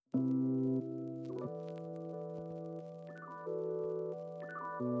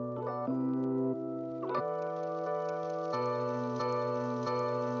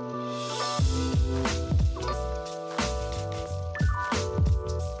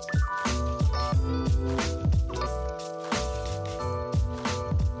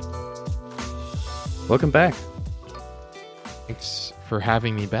Welcome back. Thanks for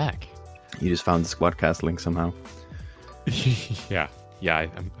having me back. You just found the Squadcast link somehow. Yeah,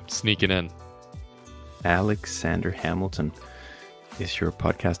 I'm sneaking in. Alexander Hamilton is your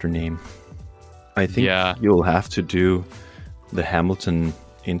podcaster name. I think you'll have to do the Hamilton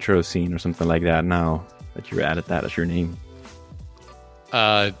intro scene or something like that now that you added that as your name.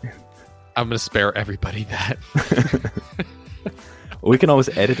 I'm going to spare everybody that. We can always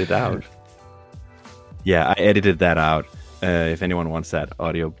edit it out. Yeah, I edited that out. If anyone wants that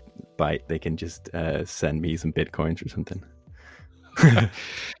audio bite, they can just send me some Bitcoins or something.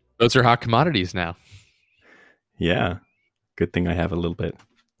 Those are hot commodities now. Yeah. Good thing I have a little bit.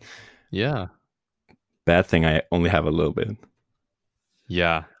 Yeah. Bad thing I only have a little bit.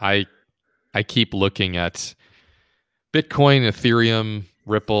 Yeah. I keep looking at Bitcoin, Ethereum,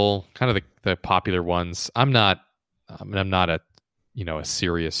 Ripple, kind of the popular ones. I'm not a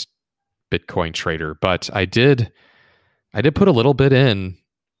serious Bitcoin trader, but I did put a little bit in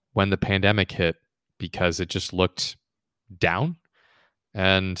when the pandemic hit because it just looked down.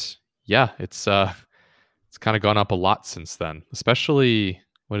 And yeah, it's kind of gone up a lot since then. Especially,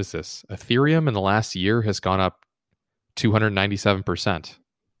 what is this? Ethereum in the last year has gone up 297%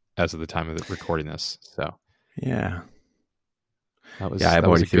 as of the time of recording this. So yeah. I bought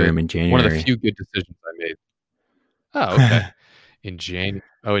Ethereum in January. One of the few good decisions I made. Oh, okay. in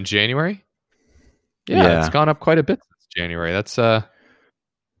January? Yeah, it's gone up quite a bit since January. That's that's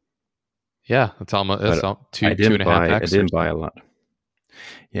almost two and a half X. I didn't buy a lot.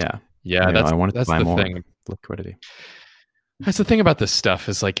 Yeah. Yeah, I wanted to buy the more thing. liquidity. That's the thing about this stuff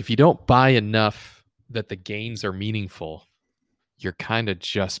is like if you don't buy enough that the gains are meaningful, you're kind of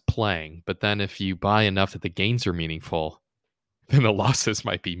just playing. But then if you buy enough that the gains are meaningful, then the losses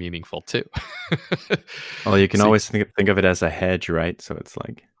might be meaningful too. Well, you can always think of it as a hedge, right? So it's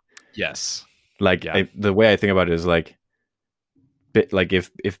like, yes, like the way I think about it is like,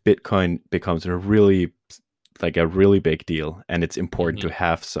 if Bitcoin becomes a really big deal and it's important to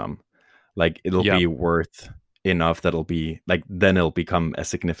have some, like it'll be worth enough that'll be like, then it'll become a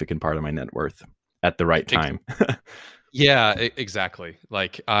significant part of my net worth at the right time. Yeah, exactly.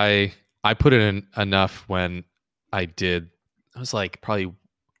 Like I put in enough when I was like probably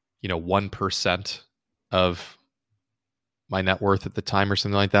 1% of my net worth at the time or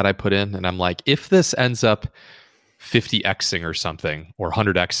something like that I put in, and I'm like, if this ends up 50xing or something, or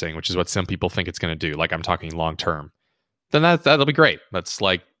 100xing, which is what some people think it's going to do, like I'm talking long term, then that'll be great. That's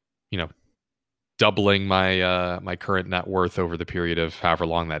like doubling my my current net worth over the period of however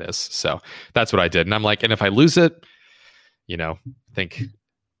long that is. So that's what I did, and I'm like, and if I lose it, I think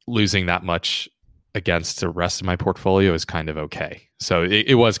losing that much against the rest of my portfolio is kind of okay. So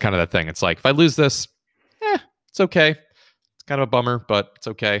it was kind of that thing. It's like, if I lose this, it's okay. It's kind of a bummer, but it's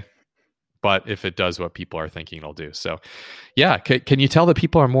okay. But if it does what people are thinking it'll do. So yeah, can you tell that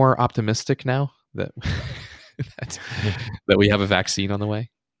people are more optimistic now that that we have a vaccine on the way?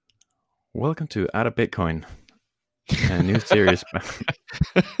 Welcome to Out of Bitcoin, a new series.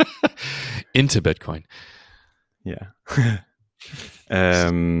 Into Bitcoin. Yeah.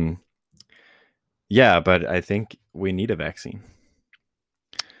 Yeah, but I think we need a vaccine.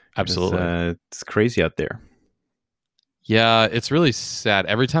 Absolutely. It's crazy out there. Yeah, it's really sad.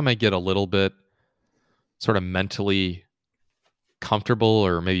 Every time I get a little bit sort of mentally comfortable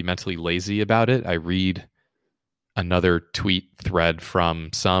or maybe mentally lazy about it, I read another tweet thread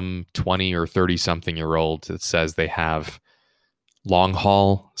from some 20 or 30 something year old that says they have long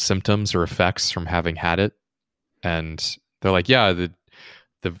haul symptoms or effects from having had it. And they're like, yeah, the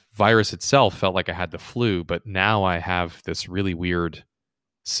virus itself felt like I had the flu, but now I have this really weird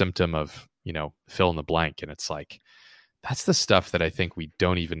symptom of, fill in the blank. And it's like, that's the stuff that I think we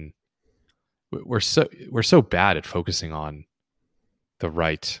don't even, we're so bad at focusing on the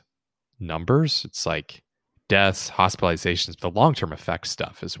right numbers. It's like deaths, hospitalizations, the long-term effects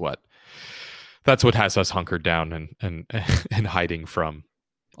stuff is that's what has us hunkered down and hiding from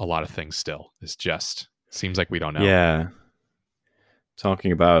a lot of things still. Is just seems like we don't know. Yeah.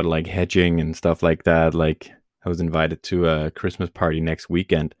 Talking about like hedging and stuff like that. Like I was invited to a Christmas party next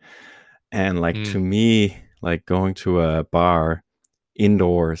weekend. And like to me, like going to a bar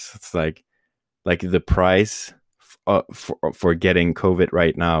indoors, it's like the price for getting COVID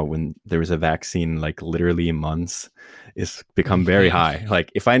right now when there is a vaccine, like literally in months, is become very high.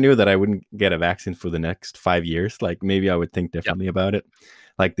 Like if I knew that I wouldn't get a vaccine for the next 5 years, like maybe I would think differently about it.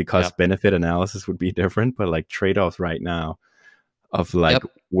 Like the cost benefit analysis would be different, but like trade-offs right now of like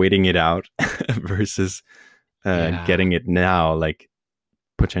waiting it out versus getting it now, like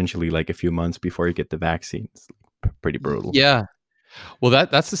potentially like a few months before you get the vaccine. It's pretty brutal. Yeah. Well,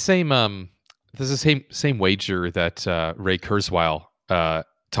 that's the same This is the same wager that Ray Kurzweil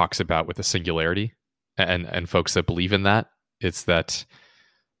talks about with the singularity, and folks that believe in that. It's that,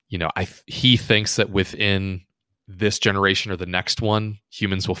 he thinks that within this generation or the next one,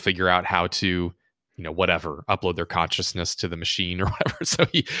 humans will figure out how to, whatever, upload their consciousness to the machine or whatever. So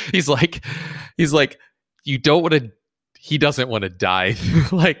he's like, you don't want to. He doesn't want to die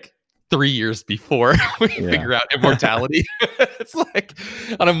like 3 years before we figure out immortality. It's like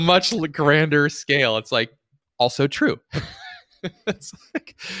on a much grander scale. It's like also true. It's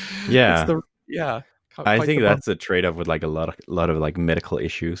like, I think that's a trade-off with like a lot of like medical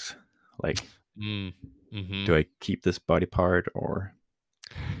issues. Like, do I keep this body part, or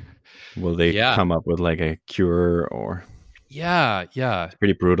will they come up with like a cure? Or it's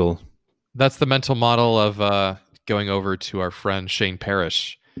pretty brutal. That's the mental model of going over to our friend Shane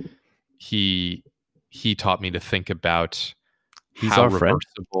Parrish. He taught me to think about how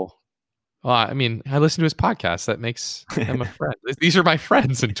reversible. Well, I mean, I listen to his podcast. That makes him a friend. These are my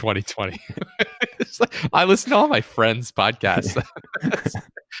friends in 2020. It's like, I listen to all my friends' podcasts.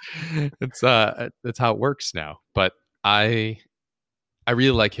 That's how it works now. But I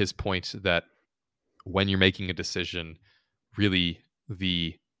really like his point that when you're making a decision, really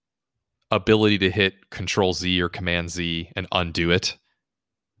the ability to hit Control Z or Command Z and undo it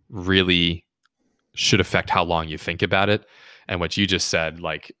really should affect how long you think about it. And what you just said,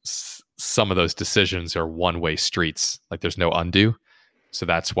 like some of those decisions are one-way streets. Like there's no undo. So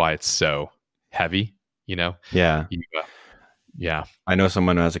that's why it's so heavy, Yeah. Yeah. I know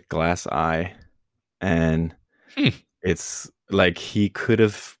someone who has a glass eye, and it's like he could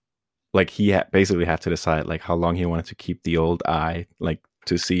have, like basically had to decide like how long he wanted to keep the old eye, like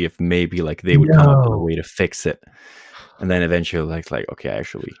to see if maybe like they would come up with a way to fix it. And then eventually like, okay, I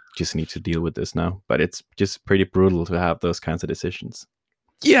actually just need to deal with this now. But it's just pretty brutal to have those kinds of decisions.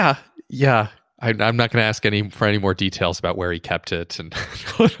 Yeah. I'm not going to ask for any more details about where he kept it. And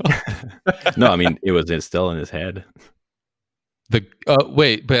no, I mean, it was still in his head.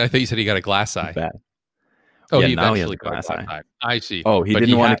 Wait, but I thought you said he got a glass eye. Bad. Oh, yeah, he eventually got a glass eye. I see. Oh, he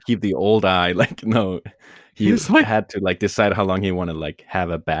didn't want to keep the old eye. Like, no, he had to like decide how long he wanted to like have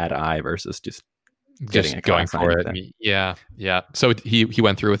a bad eye versus just going for it. Yeah. So he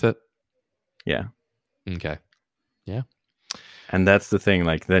went through with it. Yeah. Okay. Yeah. And that's the thing.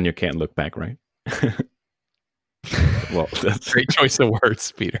 Like, then you can't look back, right? Well, that's great choice of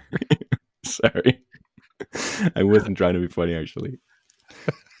words, Peter. Sorry, I wasn't trying to be funny. Actually,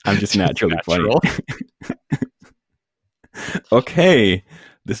 I'm just naturally funny. Okay,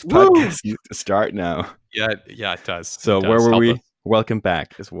 this podcast needs to start now. Yeah, it does. So where were we? Welcome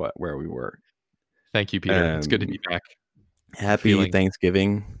back is where we were. Thank you, Peter. It's good to be back. Happy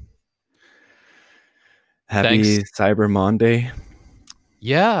Thanksgiving. Happy Cyber Monday.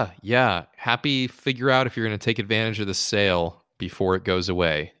 Yeah. Happy figure out if you're going to take advantage of the sale before it goes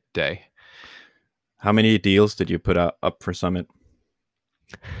away day. How many deals did you put up for Summit?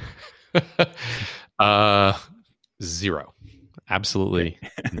 0. Absolutely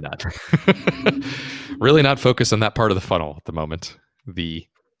not. Really not focused on that part of the funnel at the moment.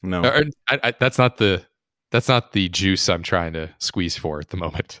 That's not the juice I'm trying to squeeze for at the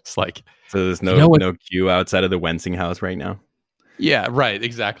moment. It's like, so there's no queue outside of the Wensinghouse right now. Yeah, right.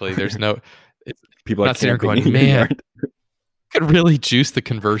 Exactly. There's no people are sitting going, man, could really juice the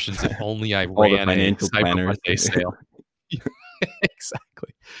conversions if only I ran a Cyber Monday sale.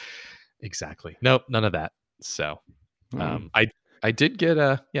 Exactly. Nope, none of that. So, I did get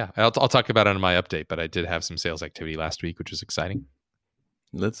I'll talk about it in my update, but I did have some sales activity last week, which was exciting.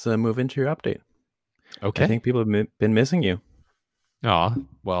 Let's move into your update. Okay. I think people have been missing you. Aw,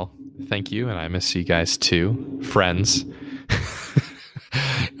 well, thank you, and I miss you guys too, friends.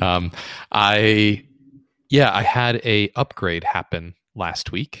 I had a upgrade happen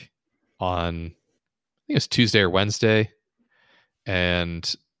last week on, I think it was Tuesday or Wednesday,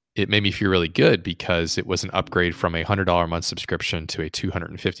 and it made me feel really good because it was an upgrade from a $100 a month subscription to a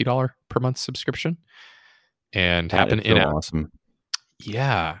 $250 per month subscription, and happened in awesome.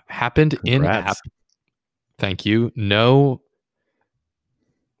 Yeah, happened Congrats. in app. Thank you. No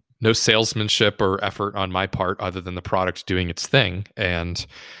salesmanship or effort on my part other than the product doing its thing. And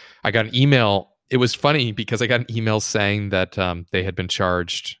I got an email. It was funny because I got an email saying that they had been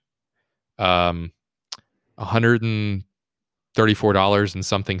charged $134 and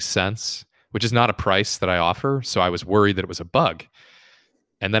something cents, which is not a price that I offer. So I was worried that it was a bug.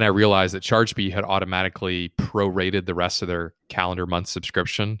 And then I realized that ChargeBee had automatically prorated the rest of their calendar month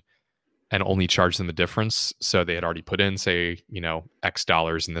subscription and only charged them the difference. So they had already put in, say, X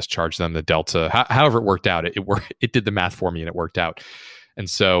dollars, and this charged them the delta. However it worked out, it did the math for me and it worked out. And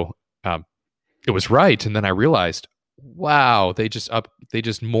so it was right. And then I realized, wow, they just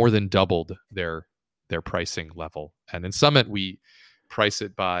more than doubled their pricing level. And in Summit, we price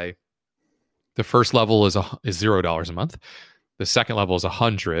it by, the first level is $0 a month. The second level is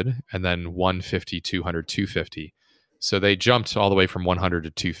 100, and then 150, 200, 250. So they jumped all the way from 100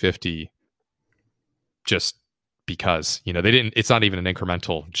 to 250 just because, they didn't, it's not even an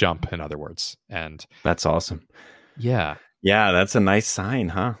incremental jump, in other words. And that's awesome. Yeah. Yeah, that's a nice sign,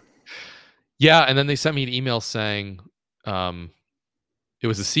 huh? Yeah, and then they sent me an email saying, it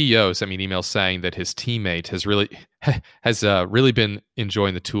was the CEO sent me an email saying that his teammate has really been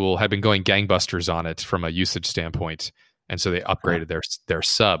enjoying the tool, had been going gangbusters on it from a usage standpoint, and so they upgraded their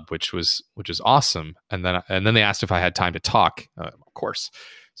sub, which was awesome. And then they asked if I had time to talk. Of course,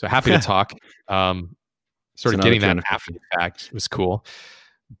 so happy to talk. Sort of getting that after the fact was cool,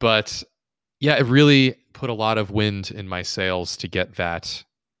 but yeah, it really put a lot of wind in my sails to get that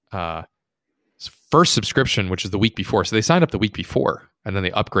first subscription, which is the week before. So they signed up the week before, and then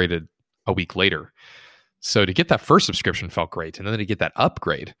they upgraded a week later. So to get that first subscription felt great, and then to get that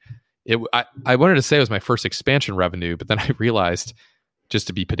upgrade, I wanted to say it was my first expansion revenue, but then I realized, just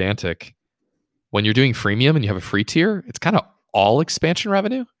to be pedantic, when you're doing freemium and you have a free tier, it's kind of all expansion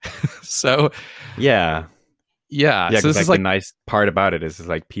revenue. So yeah. So this is like the nice part about it is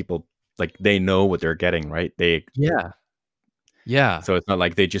like people, like, they know what they're getting, right? Yeah. So it's not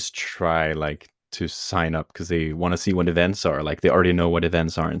like they just try like to sign up because they want to see what events are. Like, they already know what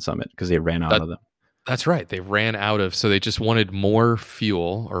events are in Summit because they ran out of them. That's right. They ran out of, so they just wanted more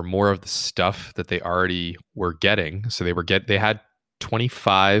fuel or more of the stuff that they already were getting. So they had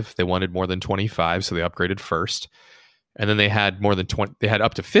 25. They wanted more than 25, so they upgraded first. And then they had more than 20. They had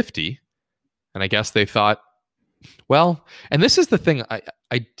up to 50. And I guess they thought, well, and this is the thing.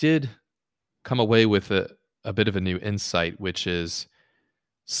 I did come away with a bit of a new insight, which is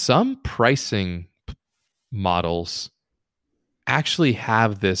some pricing models actually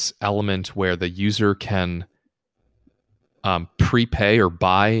have this element where the user can prepay or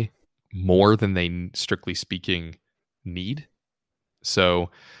buy more than they, strictly speaking, need. So,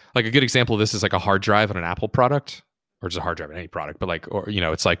 like, a good example of this is like a hard drive on an Apple product, or just a hard drive on any product. But like, or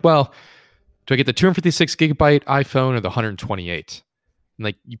it's like, well, do I get the 256 gigabyte iPhone or the 128? And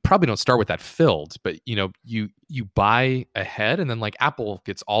like, you probably don't start with that filled, but you buy ahead, and then like Apple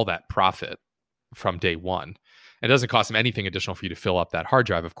gets all that profit from day one. It doesn't cost them anything additional for you to fill up that hard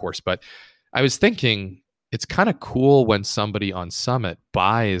drive, of course. But I was thinking, it's kind of cool when somebody on Summit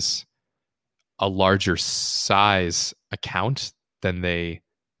buys a larger size account than they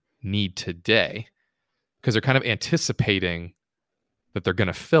need today, because they're kind of anticipating that they're going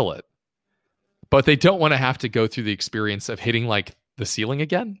to fill it. But they don't want to have to go through the experience of hitting like the ceiling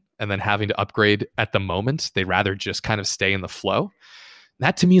again and then having to upgrade at the moment. They'd rather just kind of stay in the flow.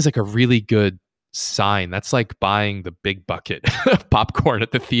 That to me is like a really good sign. That's like buying the big bucket of popcorn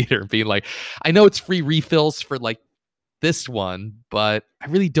at the theater and being like, I know it's free refills for like this one, but I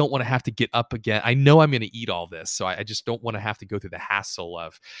really don't want to have to get up again. I know I'm going to eat all this, so I just don't want to have to go through the hassle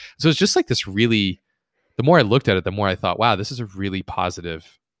of. So it's just like this really, the more I looked at it, the more I thought, wow, this is a really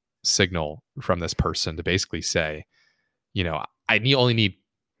positive signal from this person to basically say, I only need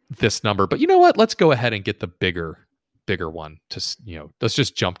this number, but you know what? Let's go ahead and get the bigger one to, let's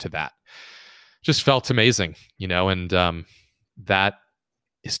just jump to that. Just felt amazing, and that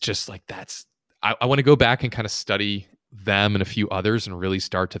is just like, I want to go back and kind of study them and a few others and really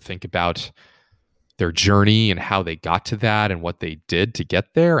start to think about their journey and how they got to that and what they did to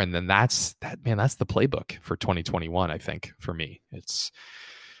get there. And then that's the playbook for 2021. I think for me, it's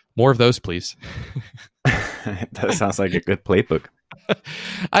more of those, please. That sounds like a good playbook.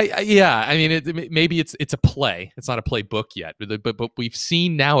 I mean, maybe it's a play. It's not a playbook yet, but we've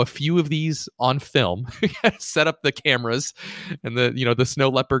seen now a few of these on film. Set up the cameras, and the snow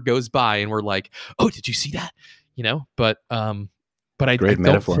leopard goes by, and we're like, oh, did you see that? But I great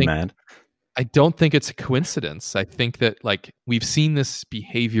metaphor, man. I don't think it's a coincidence. I think that like we've seen this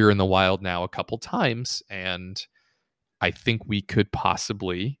behavior in the wild now a couple times, and I think we could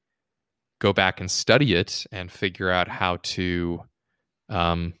possibly go back and study it and figure out how to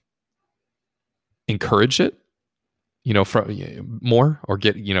encourage it, from more, or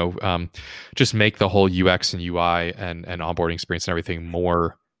get, just make the whole UX and UI and onboarding experience and everything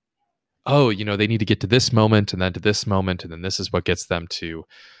more. Oh, they need to get to this moment and then to this moment, and then this is what gets them to,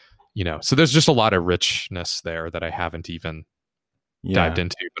 so there's just a lot of richness there that I haven't even dived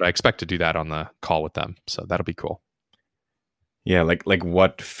into, but I expect to do that on the call with them. So that'll be cool. Yeah. Like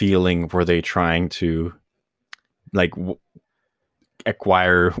what feeling were they trying to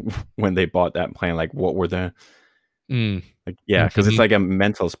acquire when they bought that plan? Like, what were the Like, yeah, because it's like a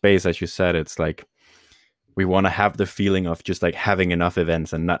mental space, as you said. It's like we want to have the feeling of just like having enough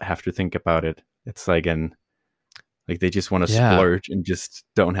events and not have to think about it. It's like they just want to splurge and just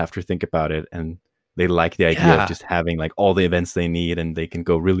don't have to think about it. And they like the idea of just having like all the events they need, and they can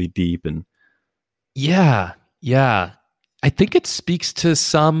go really deep. And yeah. I think it speaks to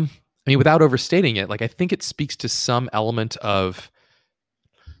some, I mean, without overstating it, like I think it speaks to some element of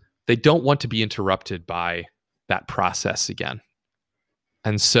they don't want to be interrupted by that process again.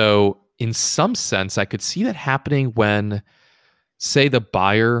 And so in some sense, I could see that happening when, say, the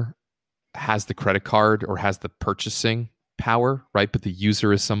buyer has the credit card or has the purchasing power, right? But the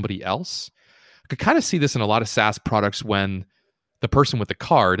user is somebody else. I could kind of see this in a lot of SaaS products when the person with the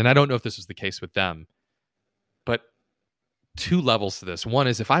card, and I don't know if this was the case with them, but two levels to this. One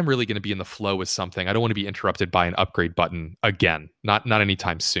is if I'm really going to be in the flow with something, I don't want to be interrupted by an upgrade button again, not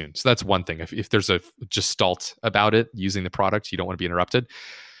anytime soon. So that's one thing. If there's a gestalt about it, using the product, you don't want to be interrupted.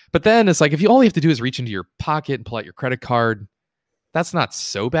 But then it's like, if you all you have to do is reach into your pocket and pull out your credit card, that's not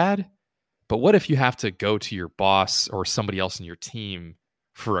so bad. But what if you have to go to your boss or somebody else in your team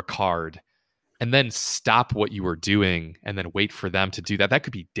for a card and then stop what you were doing and then wait for them to do that? That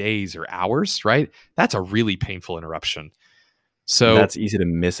could be days or hours, right? That's a really painful interruption. So that's easy to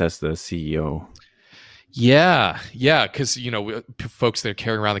miss as the CEO. Yeah, because folks that are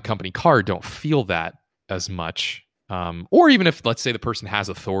carrying around the company card don't feel that as much. Or even if, let's say, the person has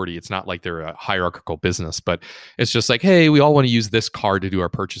authority, it's not like they're a hierarchical business, but it's just like, hey, we all want to use this card to do our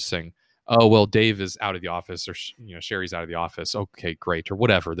purchasing. Oh, well, Dave is out of the office, or Sherry's out of the office. Okay, great, or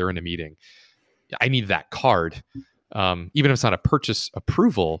whatever. They're in a meeting. I need that card. Even if it's not a purchase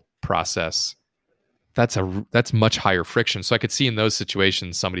approval process, that's much higher friction. So I could see in those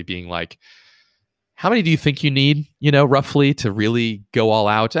situations somebody being like, how many do you think you need, roughly to really go all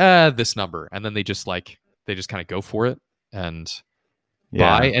out? This number. And then they just kind of go for it and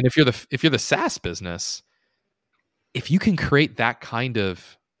buy. And if you're the SaaS business, if you can create that kind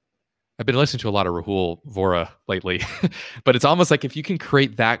of, I've been listening to a lot of Rahul Vora lately, but it's almost like if you can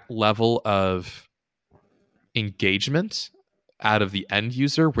create that level of engagement out of the end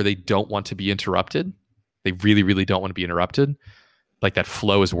user where they don't want to be interrupted, they really, really don't want to be interrupted, like that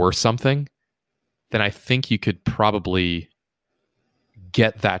flow is worth something, then I think you could probably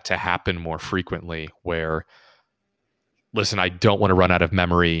get that to happen more frequently where, listen, I don't want to run out of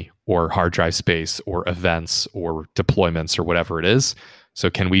memory or hard drive space or events or deployments or whatever it is. So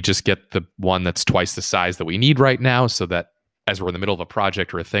can we just get the one that's twice the size that we need right now so that as we're in the middle of a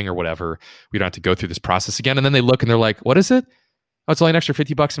project or a thing or whatever, we don't have to go through this process again? And then they look and they're like, what is it? Oh, it's only an extra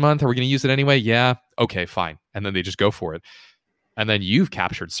 $50 a month. Are we going to use it anyway? Yeah. Okay, fine. And then they just go for it. And then you've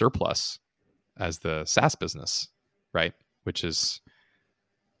captured surplus as the SaaS business, right? Which is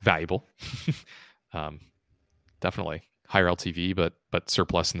valuable. Definitely higher LTV, but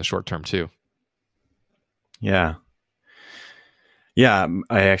surplus in the short term too. Yeah. I'm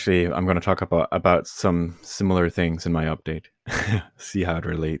going to talk about some similar things in my update. See how it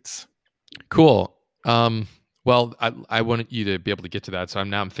relates. Cool. Well, I wanted you to be able to get to that. So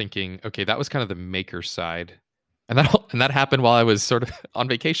I'm thinking, okay, that was kind of the maker side. And that happened while I was sort of on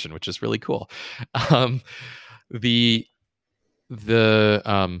vacation, which is really cool. Did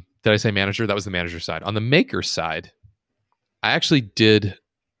I say manager? That was the manager side. On the maker side, I actually did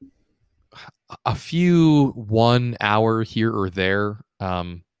a few 1 hour here or there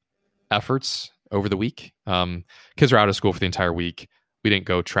efforts over the week. Kids are out of school for the entire week. We didn't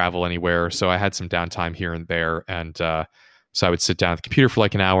go travel anywhere, so I had some downtime here and there, and so I would sit down at the computer for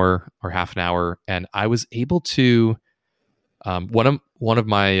like an hour or half an hour, and I was able to. One of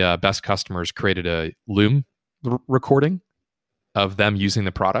my best customers created a Loom recording of them using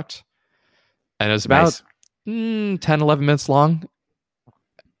the product, and it was about 10, 11 minutes long,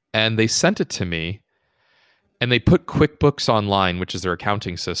 and they sent it to me, and they put QuickBooks Online, which is their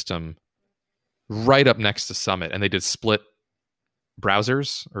accounting system, right up next to Summit, and they did split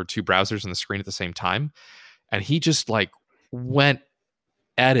browsers or two browsers on the screen at the same time, and he just like went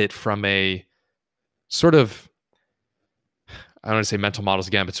at it from a sort of, I don't want to say mental models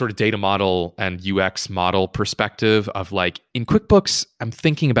again, but sort of data model and UX model perspective of like, in QuickBooks, I'm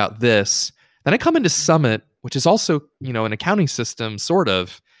thinking about this. Then I come into Summit, which is also, an accounting system sort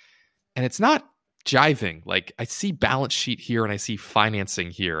of, and it's not jiving. Like I see balance sheet here and I see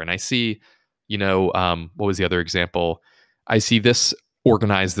financing here. And I see, what was the other example? I see this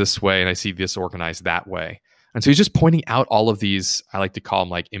organized this way and I see this organized that way. And so he's just pointing out all of these, I like to call them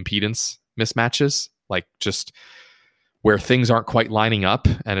like impedance mismatches, like just where things aren't quite lining up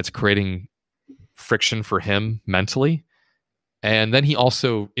and it's creating friction for him mentally. And then he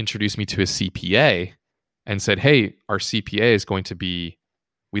also introduced me to his CPA and said, hey, our CPA is going to be,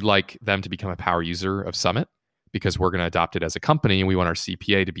 we'd like them to become a power user of Summit because we're going to adopt it as a company and we want our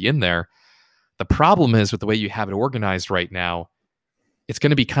CPA to be in there. The problem is with the way you have it organized right now, it's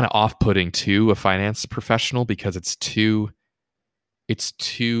going to be kind of off-putting to a finance professional because it's too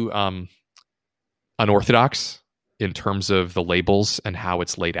unorthodox in terms of the labels and how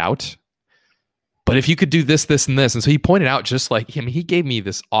it's laid out. But if you could do this, this, and this. And so he pointed out, just like him, he gave me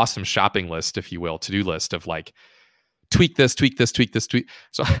this awesome shopping list, if you will, to-do list of like, tweak this, tweak this, tweak this, tweak.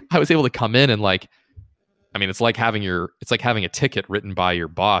 So I was able to come in and like, I mean, it's like having a ticket written by your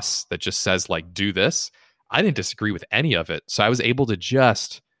boss that just says like, do this. I didn't disagree with any of it. So I was able to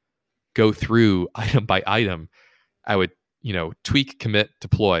just go through item by item. I would, tweak, commit,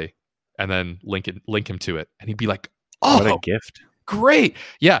 deploy, and then link him to it. And he'd be like, oh, what a gift. Great.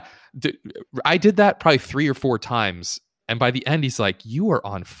 Yeah. I did that probably 3 or 4 times. And by the end, he's like, you are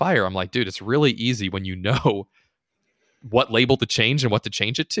on fire. I'm like, dude, it's really easy when you know what label to change and what to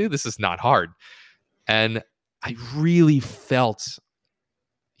change it to. This is not hard. And I really felt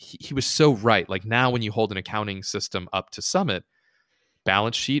he was so right. Like now when you hold an accounting system up to Summit,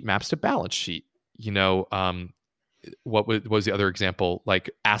 balance sheet maps to balance sheet. What was the other example? Like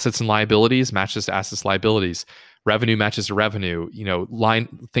assets and liabilities matches to assets, liabilities. Revenue matches to revenue.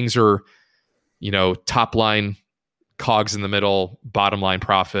 Things are, top line COGS in the middle, bottom line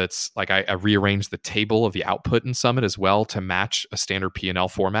profits. Like I rearranged the table of the output in Summit as well to match a standard P&L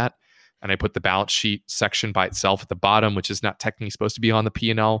format. And I put the balance sheet section by itself at the bottom, which is not technically supposed to be on the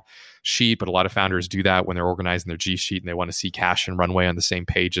P&L sheet, but a lot of founders do that when they're organizing their G sheet and they want to see cash and runway on the same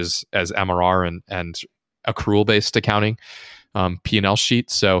page as MRR and accrual-based accounting P&L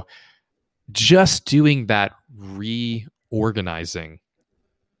sheet. So just doing that reorganizing,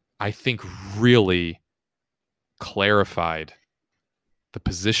 I think really clarified the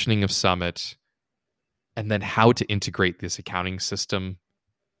positioning of Summit and then how to integrate this accounting system,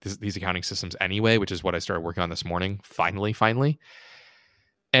 these accounting systems anyway, which is what I started working on this morning, finally.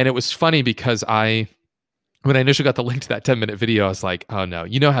 And it was funny because when I initially got the link to that 10-minute video, I was like, oh no,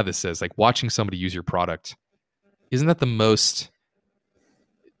 you know how this is. Like watching somebody use your product, isn't that the most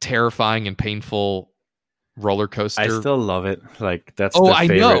terrifying and painful roller coaster? I still love it. Like that's my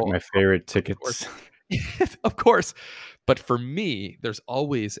favorite tickets. Of course. But for me, there's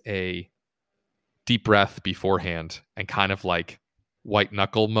always a deep breath beforehand and kind of like white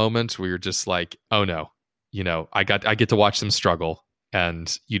knuckle moment where you're just like, oh no, I get to watch them struggle.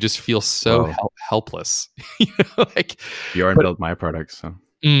 And you just feel so helpless. Like you already built my product, so.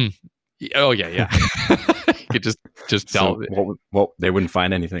 Oh yeah. You could just tell. Well, they wouldn't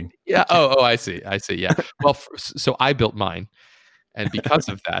find anything. Yeah. Oh, I see. Yeah. Well, so I built mine, and because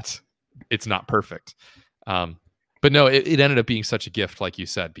of that, it's not perfect. But no, it ended up being such a gift, like you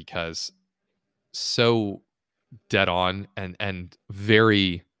said, because so dead on and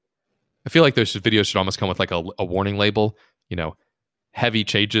very. I feel like those videos should almost come with like a warning label. Heavy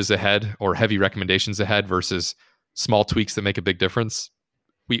changes ahead or heavy recommendations ahead versus small tweaks that make a big difference.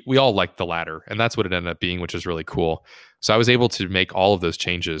 We all like the latter, and that's what it ended up being, which is really cool. So I was able to make all of those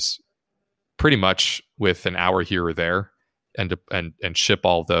changes pretty much with an hour here or there, and ship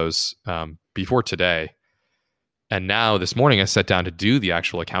all of those before today. And now this morning I sat down to do the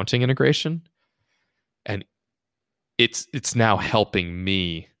actual accounting integration, and it's now helping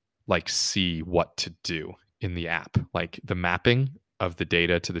me like see what to do in the app, like the mapping of the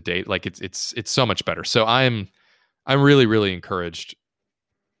data to the date. Like it's so much better. So I'm really, really encouraged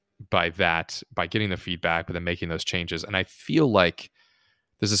by that, by getting the feedback, but then making those changes. And I feel like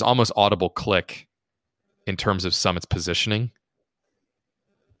there's this almost audible click in terms of Summit's positioning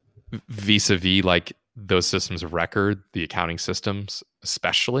vis-a-vis like those systems of record, the accounting systems,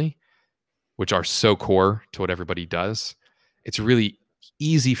 especially, which are so core to what everybody does. It's really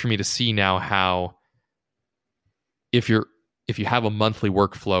easy for me to see now how if you have a monthly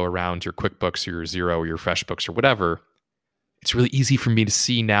workflow around your QuickBooks or your Xero or your FreshBooks or whatever, it's really easy for me to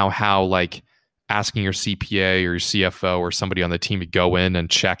see now how like asking your CPA or your CFO or somebody on the team to go in and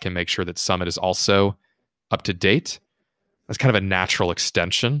check and make sure that Summit is also up to date. That's kind of a natural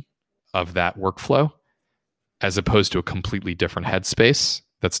extension of that workflow as opposed to a completely different headspace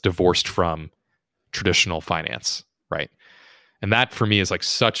that's divorced from traditional finance, right? And that for me is like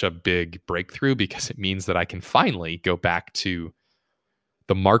such a big breakthrough because it means that I can finally go back to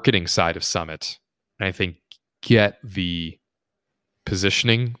the marketing side of Summit and I think get the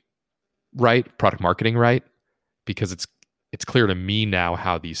positioning right, product marketing right, because it's clear to me now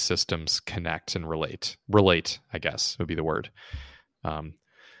how these systems connect and relate, I guess would be the word.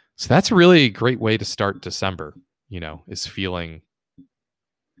 So that's a really great way to start December, is feeling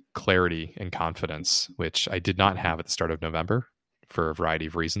clarity and confidence, which I did not have at the start of November for a variety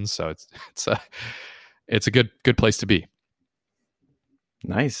of reasons. So it's a good place to be.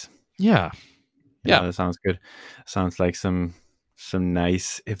 Nice. Yeah. Yeah. That sounds good. Sounds like some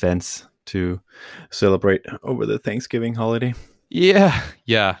nice events to celebrate over the Thanksgiving holiday. Yeah.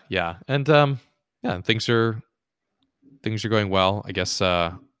 And things are going well. I guess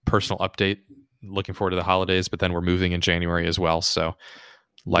personal update. Looking forward to the holidays, but then we're moving in January as well. So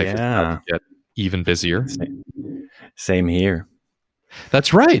life is about to get even busier. Same here.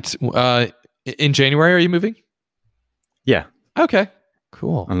 That's right. In January, are you moving? Yeah. Okay.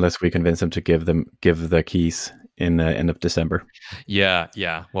 Cool. Unless we convince them to give the keys in the end of December. Yeah.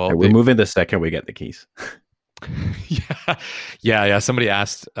 Well, we're moving the second we get the keys. Yeah. Somebody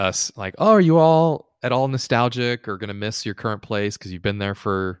asked us like, "Oh, are you all at all nostalgic or going to miss your current place because you've been there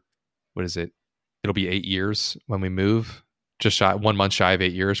for what is it? It'll be 8 years when we move. Just 1 month shy of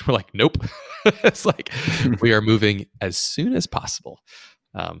 8 years." We're like, nope. It's like we are moving as soon as possible.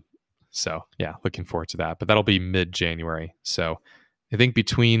 So yeah, looking forward to that. But that'll be mid-January. So I think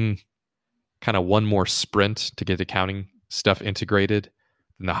between kind of one more sprint to get accounting stuff integrated,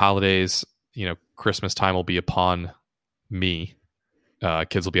 and the holidays, Christmas time will be upon me.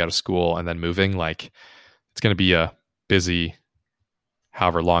 Kids will be out of school and then moving. Like it's going to be a busy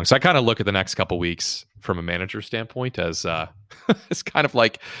however long. So I kind of look at the next couple weeks from a manager standpoint as it's kind of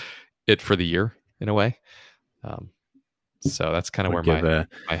like it for the year in a way. So that's kind of where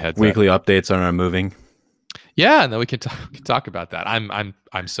my head's weekly at. Updates on our moving. Yeah, and then we can talk about that.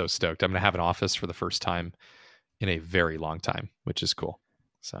 I'm so stoked. I'm going to have an office for the first time in a very long time, which is cool.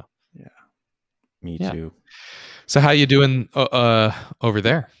 So yeah, me too. So how you doing over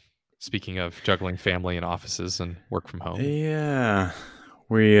there? Speaking of juggling family and offices and work from home. Yeah,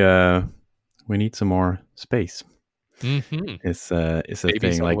 we need some more space. Mm-hmm. It's a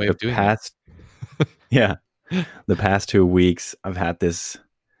thing. Like the past, the past 2 weeks, I've had this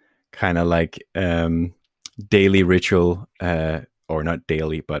kind of like daily ritual, or not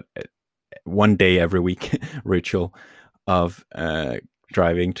daily, but one day every week ritual of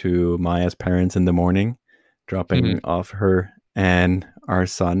driving to Maya's parents in the morning, dropping off her and our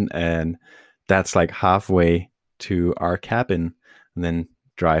son, and that's like halfway to our cabin, and then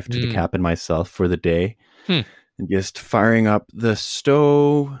drive to the cabin myself for the day, and just firing up the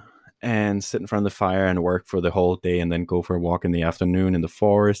stove and sit in front of the fire and work for the whole day, and then go for a walk in the afternoon in the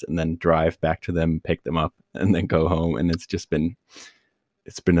forest, and then drive back to them, pick them up, and then go home. And it's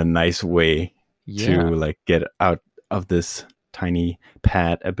been a nice way to like get out of this tiny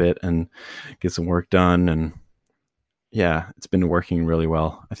pad a bit and get some work done. And yeah, it's been working really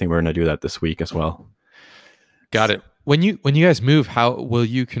well. I think we're gonna do that this week as well. Got it. When you guys move, how will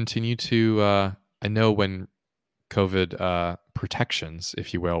you continue to I know when COVID protections,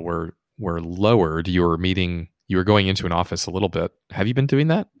 if you will, were lowered, you were going into an office a little bit. Have you been doing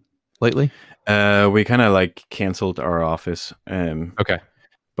that lately? We kind of like canceled our office. Okay.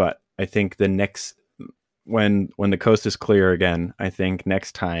 But I think the next when the coast is clear again, I think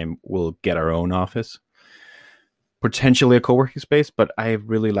next time we'll get our own office. Potentially a co-working space, but I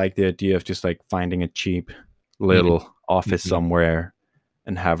really like the idea of just like finding a cheap little office somewhere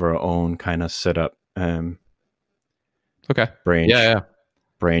and have our own kind of setup. Okay.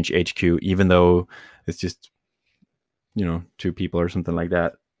 Branch HQ, even though it's just 2 people or something like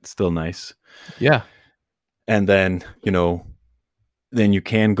that, it's still nice. Yeah. And then then you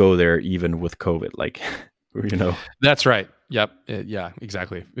can go there even with COVID, like That's right. Yep. Yeah,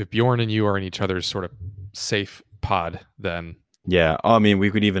 exactly. If Bjorn and you are in each other's sort of safe pod, then I mean,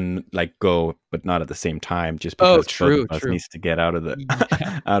 we could even like go, but not at the same time, just because both of us needs to get out of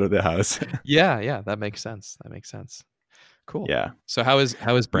the out of the house. Yeah, that makes sense. Cool. Yeah. So how is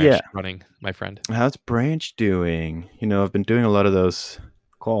Branch running, my friend? How's Branch doing? I've been doing a lot of those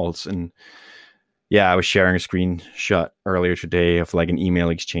calls, and I was sharing a screenshot earlier today of like an email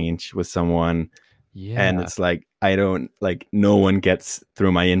exchange with someone. Yeah. And it's like, no one gets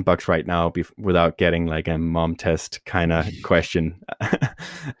through my inbox right now without getting like a mom test kind of question.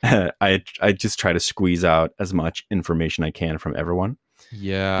 I just try to squeeze out as much information I can from everyone.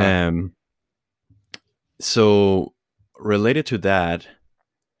 Yeah. So related to that,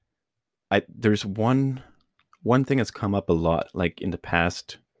 there's one thing that's come up a lot, like in the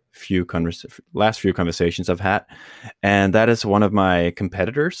last few conversations I've had, and that is one of my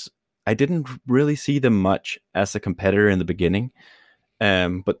competitors. I didn't really see them much as a competitor in the beginning,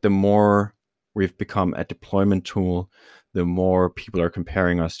 but the more we've become a deployment tool, the more people are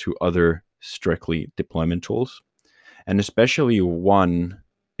comparing us to other strictly deployment tools. And especially one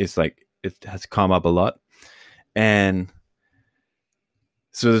is like, it has come up a lot. And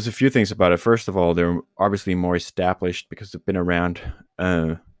So there's a few things about it. First of all, they're obviously more established because they've been around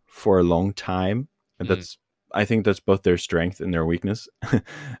for a long time, and I think that's both their strength and their weakness.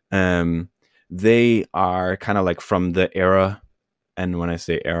 They are kind of like from the era, and when I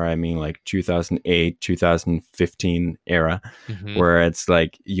say era, I mean like 2008, 2015 era, where it's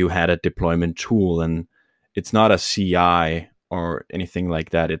like you had a deployment tool, and it's not a CI or anything like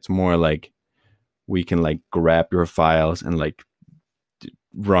that. It's more like we can like grab your files and like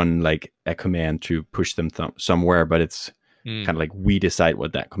run like a command to push them somewhere, but it's kind of like we decide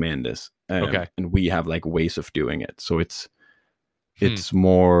what that command is, and we have like ways of doing it. So it's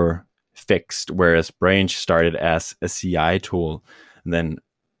more fixed, whereas Branch started as a CI tool, and then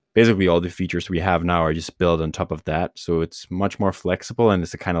basically all the features we have now are just built on top of that. So it's much more flexible, and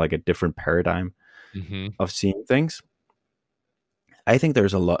it's a kind of like a different paradigm of seeing things. I think there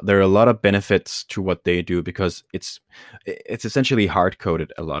are a lot of benefits to what they do, because it's essentially hard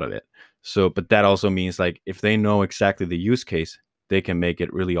coded, a lot of it. So, but that also means like if they know exactly the use case, they can make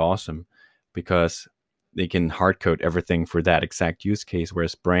it really awesome, because they can hard code everything for that exact use case.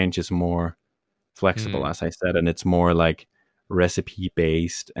 Whereas Branch is more flexible, as I said, and it's more like recipe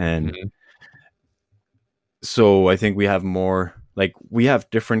based. And so I think we have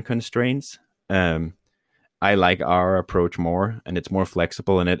different constraints. I like our approach more, and it's more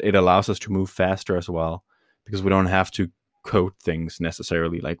flexible, and it allows us to move faster as well, because we don't have to code things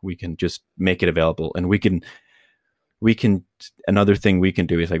necessarily. Like we can just make it available, and we can another thing we can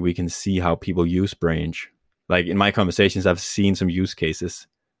do is like we can see how people use Branch. Like in my conversations, I've seen some use cases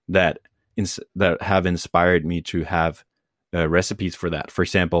that have inspired me to have recipes for that. For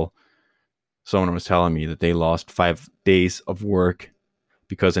example, someone was telling me that they lost 5 days of work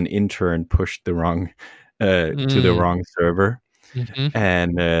because an intern pushed the wrong to the wrong server,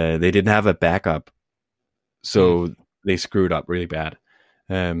 and they didn't have a backup, so they screwed up really bad.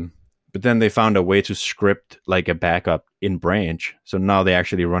 But then they found a way to script like a backup in Branch, so now they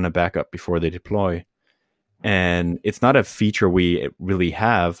actually run a backup before they deploy. And it's not a feature we really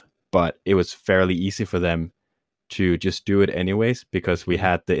have, but it was fairly easy for them to just do it anyways, because we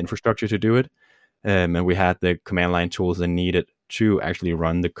had the infrastructure to do it, and we had the command line tools they needed to actually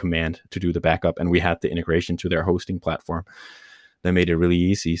run the command to do the backup, and we had the integration to their hosting platform that made it really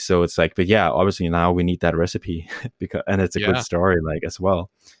easy. So it's like, but yeah, obviously now we need that recipe and it's a good story, like, as well.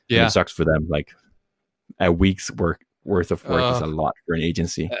 And it sucks for them. Like a week's worth of work is a lot for an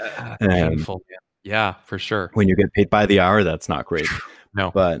agency. Painful. Yeah, for sure. When you get paid by the hour, that's not great.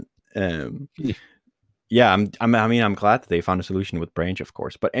 No, but yeah, I'm glad that they found a solution with Branch, of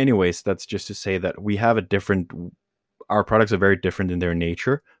course. But anyways, that's just to say that we have our products are very different in their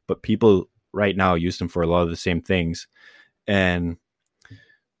nature, but people right now use them for a lot of the same things. And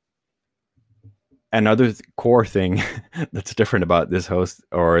another core thing that's different about this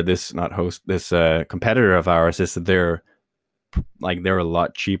competitor of ours is that they're a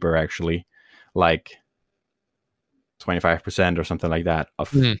lot cheaper, actually, like 25% or something like that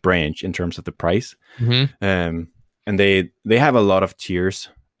of Branch in terms of the price. And they have a lot of tiers.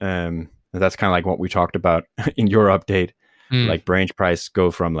 That's kind of like what we talked about in your update. Like Branch price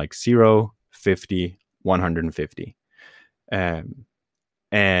go from like 0, 50, 150.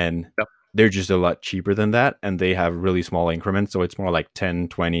 And they're just a lot cheaper than that, and they have really small increments, so it's more like 10,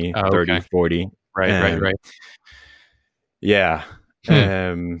 20, 30, 40. Right. Yeah.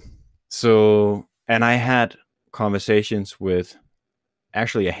 So, and I had conversations with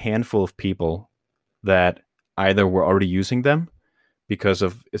actually a handful of people that either were already using them because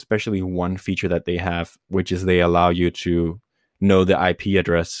of especially one feature that they have, which is they allow you to know the IP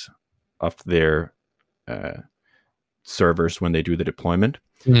address of their servers when they do the deployment.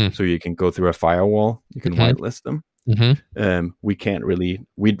 So you can go through a firewall, you can whitelist them. We can't really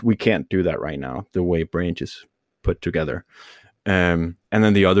we can't do that right now, the way Branch is put together. And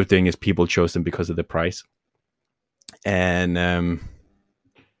then the other thing is people chose them because of the price. And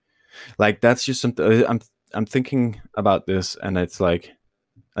like that's just something I'm thinking about this, and it's like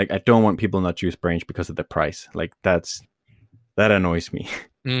I don't want people not to use Branch because of the price. Like that annoys me.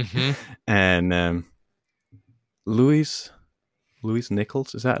 And Louis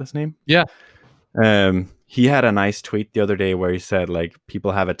Nichols, is that his name? Yeah. He had a nice tweet the other day where he said like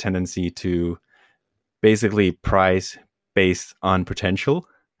people have a tendency to basically price based on potential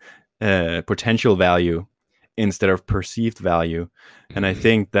value instead of perceived value. And I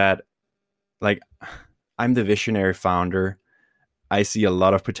think that, like, I'm the visionary founder. I see a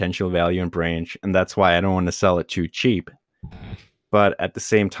lot of potential value in Branch, and that's why I don't want to sell it too cheap. But at the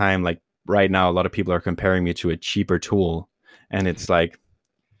same time, like right now, a lot of people are comparing me to a cheaper tool, and it's like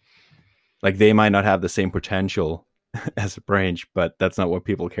they might not have the same potential as a Branch, but that's not what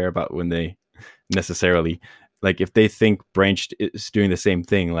people care about when they necessarily like if they think Branch is doing the same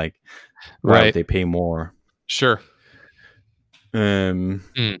thing, like why would Right. they pay more? Sure. Um,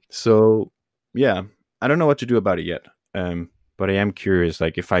 Mm. so yeah, I don't know what to do about it yet. But I am curious,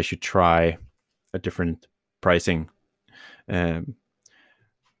 like if I should try a different pricing. Um,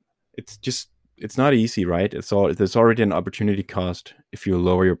 it's not easy, right? There's already an opportunity cost if you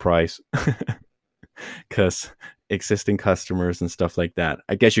lower your price, because existing customers and stuff like that.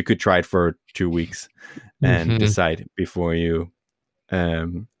 I guess you could try it for 2 weeks and Mm-hmm. decide before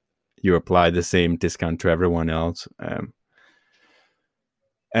um, you apply the same discount to everyone else.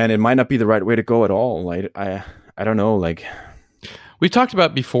 And it might not be the right way to go at all. Like I don't know. Like We talked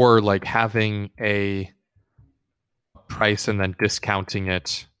about before, like having a price and then discounting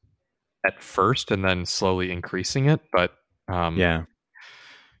it at first and then slowly increasing it. But yeah,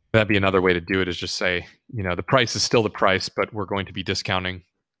 that'd be another way to do it, is just say, the price is still the price, but we're going to be discounting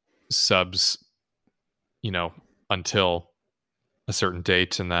subs, until a certain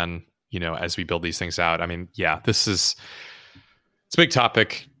date. And then, as we build these things out, I mean, yeah, it's a big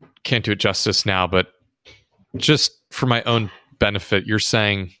topic. Can't do it justice now, but just for my own benefit, you're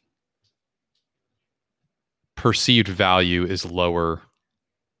saying perceived value is lower.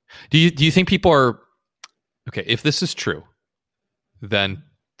 Do you think people are okay? If this is true, then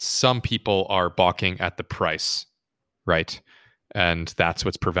some people are balking at the price, right? And that's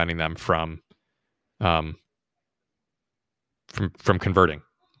what's preventing them from converting,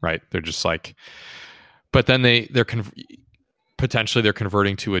 right? They're just like, but then potentially they're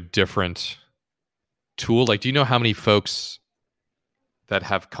converting to a different tool. Like, do you know how many folks that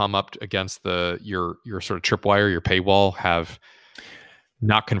have come up against your sort of tripwire, your paywall, have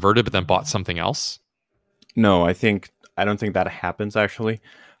not converted but then bought something else? no, I don't think that happens actually.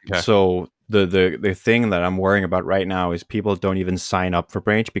 Okay. So the thing that I'm worrying about right now is people don't even sign up for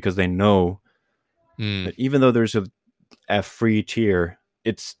Branch because they know that even though there's a free tier,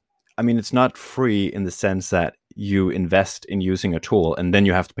 it's not free in the sense that you invest in using a tool and then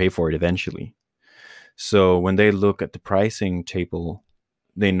you have to pay for it eventually. So when they look at the pricing table,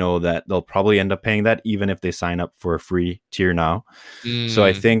 they know that they'll probably end up paying that even if they sign up for a free tier now. So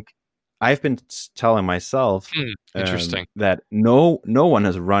I think I've been telling myself Interesting. that no one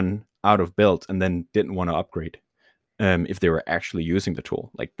has run out of build and then didn't want to upgrade. If they were actually using the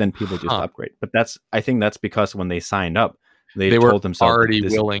tool, like then people just upgrade. But I think that's because when they signed up, they were told themselves already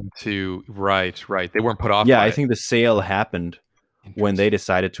willing to. Right. They weren't put off. Yeah, by I it. think the sale happened when they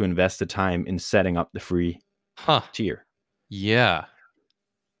decided to invest the time in setting up the free tier. Yeah.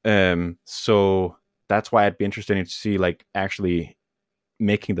 So that's why I'd be interested to see like actually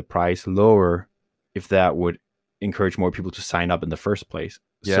making the price lower, if that would encourage more people to sign up in the first place.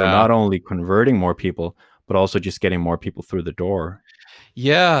 Yeah. So not only converting more people, but also just getting more people through the door.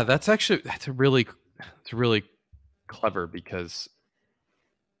 Yeah, that's really clever, because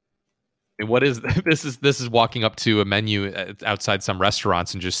what is this is walking up to a menu outside some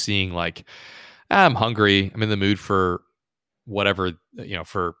restaurants and just seeing like, I'm hungry, I'm in the mood for whatever,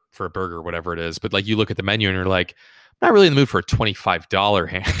 for a burger, whatever it is. But like, you look at the menu and you're like, I'm not really in the mood for a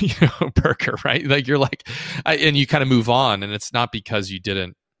 $25 burger, right? Like you're like, and you kind of move on, and it's not because you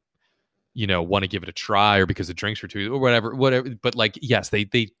didn't want to give it a try or because the drinks were too or whatever, but like, yes,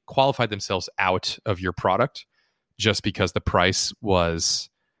 they qualified themselves out of your product just because the price was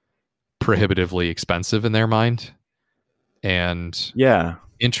prohibitively expensive in their mind. And yeah,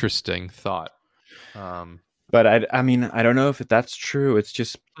 interesting thought. But I don't know if that's true. It's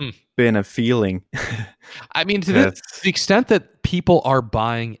just been a feeling. I mean, to the extent that people are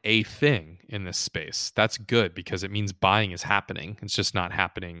buying a thing in this space, that's good, because it means buying is happening. It's just not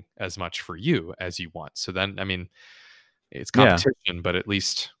happening as much for you as you want. So then, I mean, it's competition, but at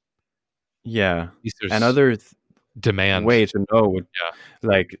least there's another demand way to know would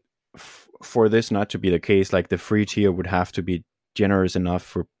like for this not to be the case. Like the free tier would have to be generous enough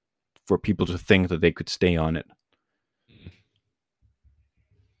for people to think that they could stay on it.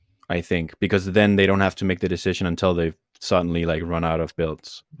 I think, because then they don't have to make the decision until they've suddenly like run out of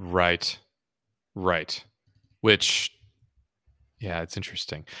builds. Right. Which, yeah, it's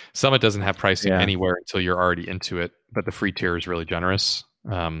interesting. Summit doesn't have pricing anywhere until you're already into it, but the free tier is really generous.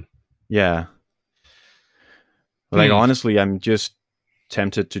 Like honestly, I'm just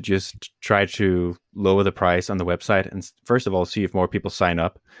tempted to just try to lower the price on the website and first of all see if more people sign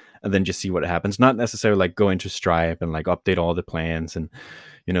up, and then just see what happens. Not necessarily like go into Stripe and like update all the plans and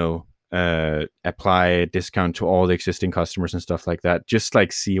apply a discount to all the existing customers and stuff like that. Just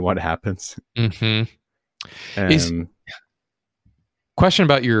like see what happens. Question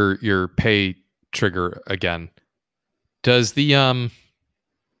about your pay trigger again. Does the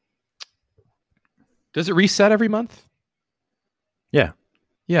does it reset every month? Yeah.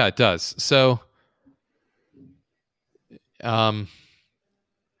 Yeah, it does. So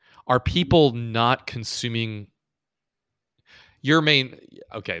are people not consuming your main?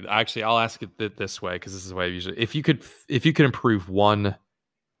 Okay, actually I'll ask it this way, because this is the way I usually, if you could improve one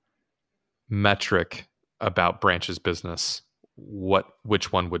metric about Branch's business,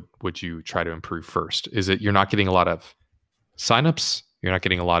 which one would you try to improve first? Is it you're not getting a lot of signups, you're not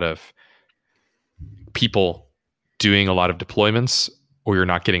getting a lot of people doing a lot of deployments, or you're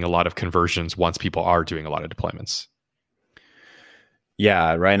not getting a lot of conversions once people are doing a lot of deployments?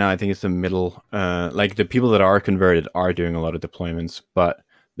 Yeah, right now I think it's the middle. Like the people that are converted are doing a lot of deployments, but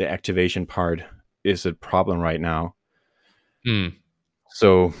the activation part is a problem right now. Mm.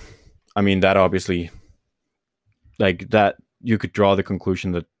 So, I mean, that obviously, like that, you could draw the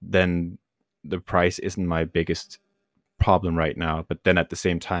conclusion that then the price isn't my biggest problem right now. But then at the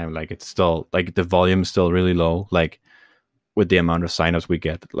same time, like it's still like the volume is still really low. Like with the amount of signups we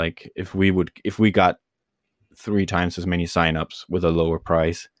get, like if we got 3 times as many signups with a lower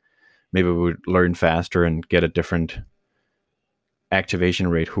price, maybe we would learn faster and get a different activation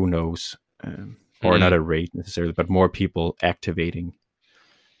rate. Who knows? Or not a rate necessarily, but more people activating.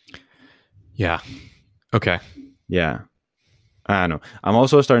 Yeah. Okay. Yeah. I don't know. I'm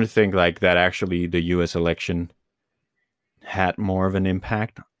also starting to think like that actually the US election had more of an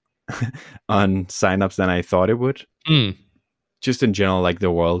impact on signups than I thought it would. Mm. Just in general, like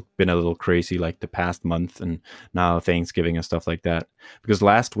the world been a little crazy like the past month, and now Thanksgiving and stuff like that. Because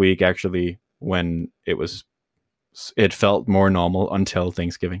last week actually, when it felt more normal until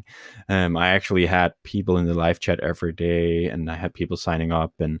Thanksgiving. I actually had people in the live chat every day, and I had people signing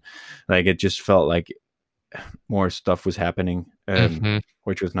up, and like it just felt like more stuff was happening,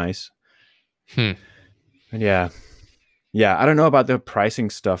 which was nice. And yeah, I don't know about the pricing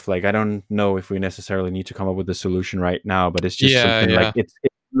stuff. Like, I don't know if we necessarily need to come up with a solution right now, but it's just something like it's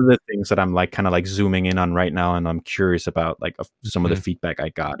one of the things that I'm like kind of like zooming in on right now, and I'm curious about like some of the feedback I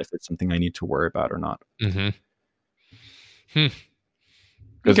got, if it's something I need to worry about or not. Because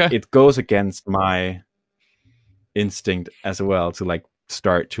it goes against my instinct as well to like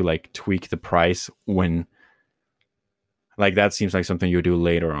start to like tweak the price when like that seems like something you do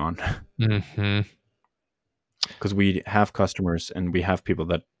later on. Because we have customers and we have people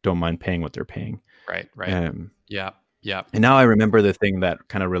that don't mind paying what they're paying. Right. Yeah. And now I remember the thing that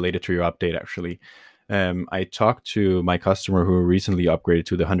kind of related to your update actually. I talked to my customer who recently upgraded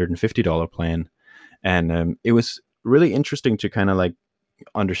to the $150 plan, and it was really interesting to kind of like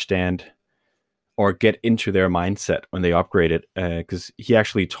understand or get into their mindset when they upgraded, because he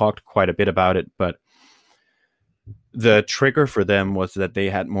actually talked quite a bit about it. But the trigger for them was that they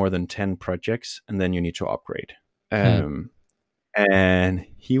had more than 10 projects and then you need to upgrade. And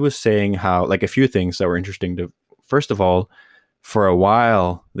he was saying how like a few things that were interesting. First of all, for a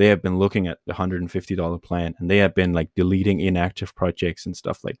while they have been looking at the $150 plan, and they have been like deleting inactive projects and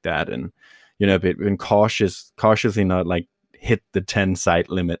stuff like that, and been cautiously not like hit the 10 site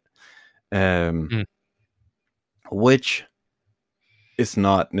limit, which is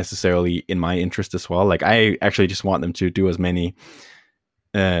not necessarily in my interest as well. Like I actually just want them to do as many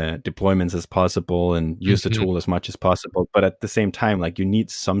deployments as possible and use the tool as much as possible, but at the same time, like you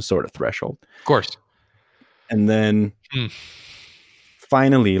need some sort of threshold, of course. And then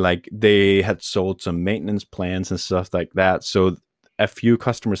finally, like they had sold some maintenance plans and stuff like that, so a few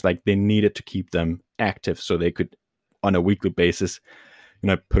customers, like they needed to keep them active so they could on a weekly basis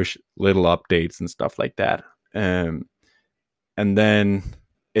push little updates and stuff like that. And then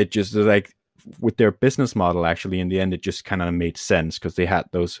it just like with their business model, actually in the end it just kind of made sense because they had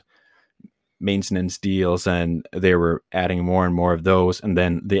those maintenance deals and they were adding more and more of those, and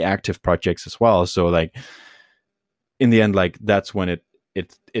then the active projects as well. So like in the end, like that's when it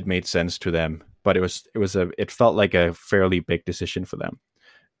made sense to them. But it felt like a fairly big decision for them.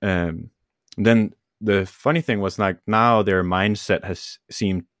 Then the funny thing was like now their mindset has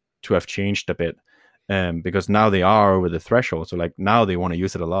seemed to have changed a bit, because now they are over the threshold. So like now they want to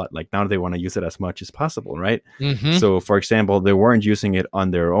use it a lot. Like now they want to use it as much as possible, right? So for example, they weren't using it on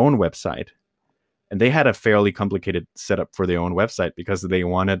their own website, and they had a fairly complicated setup for their own website because they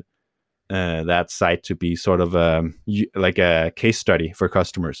wanted that site to be sort of like a case study for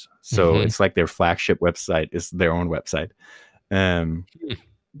customers. So it's like their flagship website is their own website.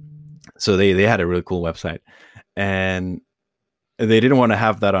 So they had a really cool website, and they didn't want to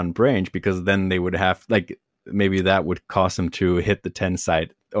have that on Branch because then they would have like maybe that would cause them to hit the 10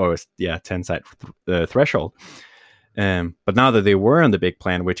 site threshold. But now that they were on the big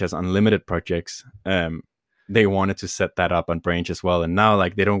plan, which has unlimited projects, they wanted to set that up on Branch as well, and now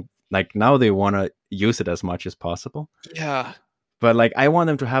like they don't like now they want to use it as much as possible. Yeah. But like I want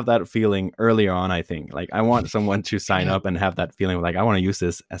them to have that feeling earlier on. I think like I want someone to sign up and have that feeling like I want to use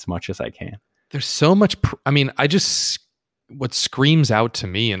this as much as I can. There's so much. What screams out to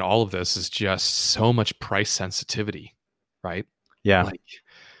me in all of this is just so much price sensitivity, right? Yeah. Like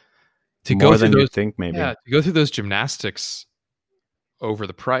to More go than through you those, think, maybe. Yeah, to go through those gymnastics over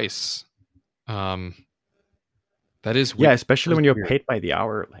the price. That is weird. Yeah, especially when you're weird. paid by the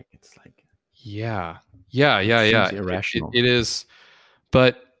hour. Like it's like yeah. Seems irrational. It is,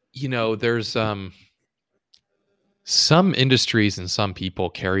 but you know, there's some industries and some people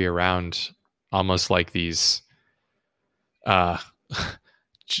carry around almost like these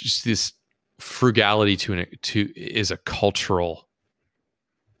just this frugality to is a cultural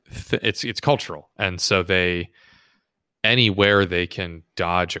it's cultural, and so they anywhere they can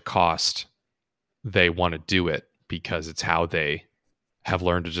dodge a cost they want to do it because it's how they have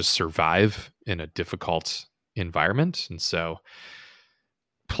learned to just survive in a difficult environment. And so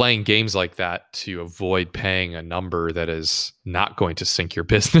playing games like that to avoid paying a number that is not going to sink your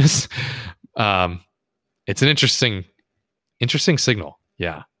business, it's an interesting signal.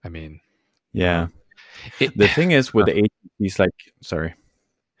 Yeah. I mean, yeah. The thing is with the agencies, like, sorry.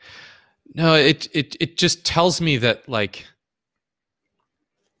 No, it just tells me that like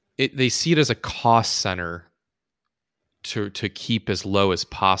they see it as a cost center to keep as low as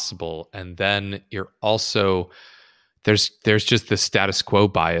possible. And then you're also there's just the status quo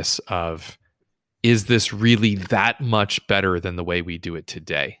bias of, is this really that much better than the way we do it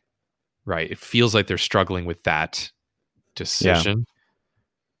today? Right. It feels like they're struggling with that decision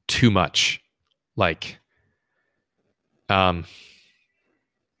too much. Like, anyway,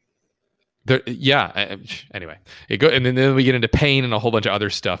 and then we get into pain and a whole bunch of other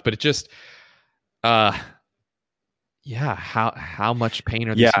stuff, but it just, how much pain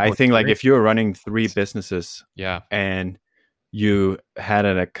are these? I think like if you're running 3 businesses, and you had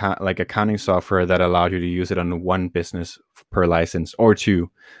an accounting software that allowed you to use it on 1 business per license or 2,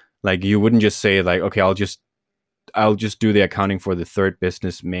 like you wouldn't just say like, okay, I'll just do the accounting for the 3rd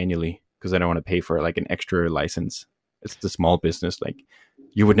business manually because I don't want to pay for like an extra license. It's the small business. Like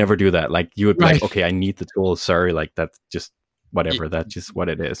you would never do that. Like you would be like, okay, I need the tool. Sorry. Like that's just whatever. That's just what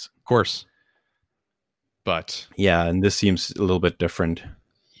it is. Of course. But yeah, and this seems a little bit different.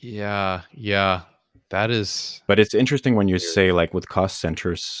 Yeah. That is. But it's interesting when you say like with cost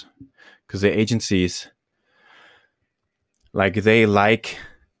centers, because the agencies, like they like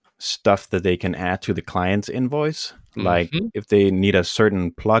stuff that they can add to the client's invoice. Mm-hmm. Like if they need a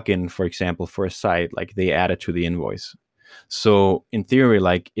certain plugin, for example, for a site, like they add it to the invoice. So in theory,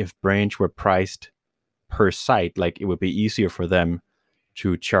 like if Branch were priced per site, like it would be easier for them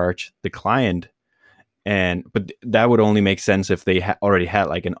to charge the client. But that would only make sense if they already had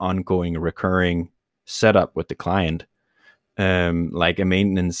like an ongoing recurring setup with the client, like a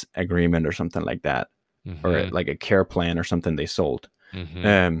maintenance agreement or something like that, or like a care plan or something they sold.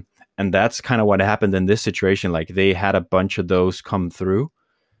 And that's kind of what happened in this situation. Like they had a bunch of those come through,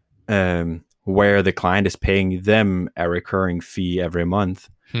 where the client is paying them a recurring fee every month.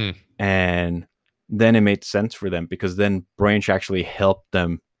 And then it made sense for them because then Branch actually helped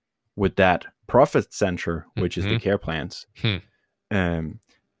them with that profit center, which is the care plans.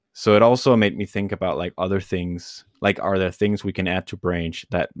 So it also made me think about like other things, like are there things we can add to Branch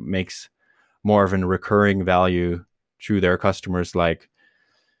that makes more of a recurring value to their customers, like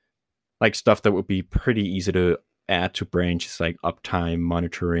stuff that would be pretty easy to add to Branch, is like uptime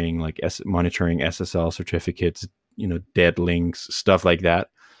monitoring, like monitoring SSL certificates, dead links, stuff like that.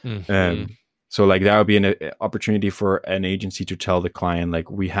 So like that would be an opportunity for an agency to tell the client, like,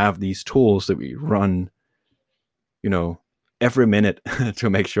 we have these tools that we run, every minute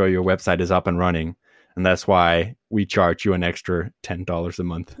to make sure your website is up and running. And that's why we charge you an extra $10 a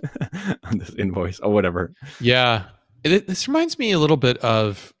month on this invoice or whatever. Yeah. This reminds me a little bit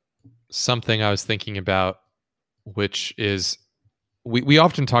of something I was thinking about, which is we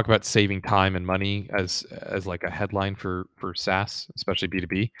often talk about saving time and money as like a headline for SaaS, especially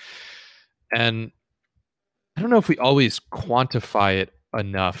B2B. And I don't know if we always quantify it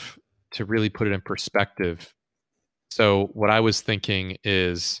enough to really put it in perspective. So what I was thinking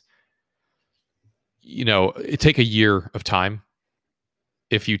is, it take a year of time.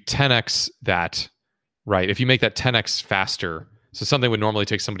 If you 10x that, right? If you make that 10x faster, so something would normally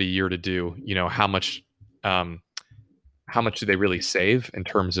take somebody a year to do, how much do they really save in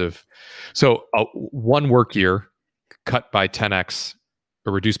terms of, so 1 work year cut by 10x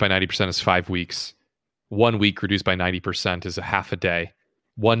or reduced by 90% is 5 weeks. 1 week reduced by 90% is a half a day.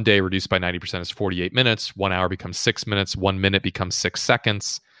 1 day reduced by 90% is 48 minutes. 1 hour becomes 6 minutes. 1 minute becomes 6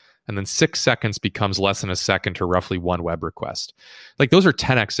 seconds. And then 6 seconds becomes less than a second, or roughly one web request. Like, those are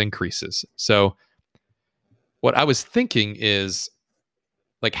 10x increases. So what I was thinking is,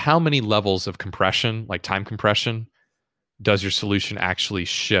 like, how many levels of compression, like time compression, does your solution actually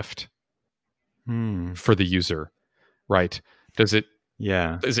shift for the user, right? Is it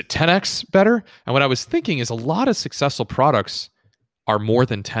 10x better? And what I was thinking is, a lot of successful products are more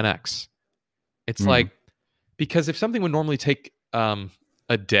than 10x. It's like, because if something would normally take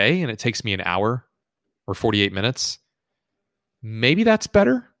a day and it takes me an hour or 48 minutes, maybe that's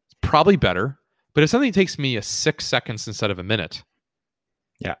better. It's probably better. But if something takes me 6 seconds instead of a minute,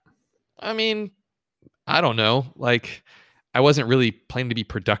 I mean, I don't know. Like, I wasn't really planning to be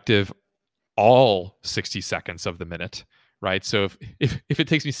productive all 60 seconds of the minute, right? So if it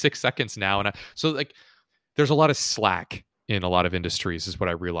takes me 6 seconds now, so like, there's a lot of slack in a lot of industries, is what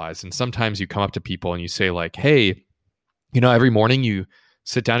I realized. And sometimes you come up to people and you say, like, hey, every morning you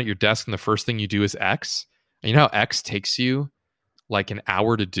sit down at your desk and the first thing you do is X. And you know how X takes you like an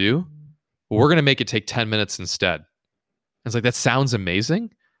hour to do? Well, we're going to make it take 10 minutes instead. And it's like, that sounds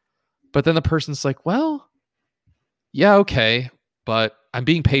amazing. But then the person's like, well, yeah, okay, but I'm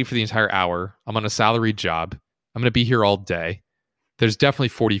being paid for the entire hour. I'm on a salaried job. I'm going to be here all day. There's definitely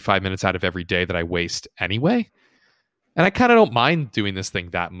 45 minutes out of every day that I waste anyway. And I kind of don't mind doing this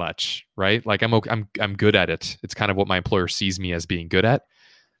thing that much, right? Like, I'm good at it. It's kind of what my employer sees me as being good at.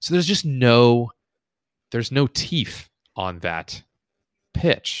 So there's just no teeth on that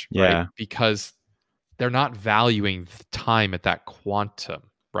pitch, right? Because they're not valuing the time at that quantum,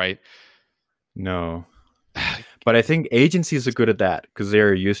 right? No. But I think agencies are good at that because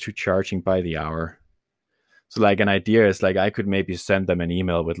they're used to charging by the hour. So like, an idea is like, I could maybe send them an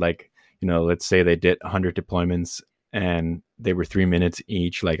email with, like, let's say they did 100 deployments and they were 3 minutes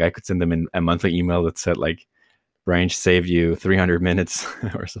each. Like, I could send them a monthly email that said, like, Branch saved you 300 minutes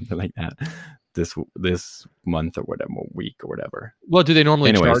or something like that this month or whatever, week or whatever. Well, do they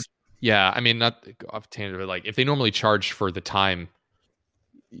normally charge? Yeah, I mean, not off tangent, but like, if they normally charge for the time,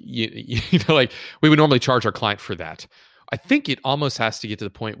 like, we would normally charge our client for that. I think it almost has to get to the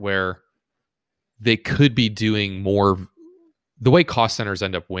point where they could be doing more. The way cost centers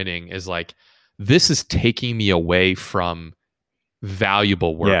end up winning is like, this is taking me away from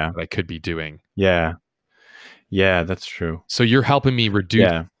valuable work that I could be doing. Yeah, that's true. So you're helping me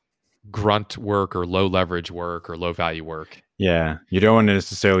reduce grunt work or low leverage work or low value work. Yeah, you don't want to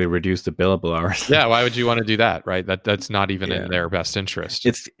necessarily reduce the billable hours. Yeah, why would you want to do that, right? That's not even in their best interest.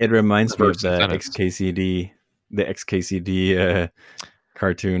 It reminds me of the XKCD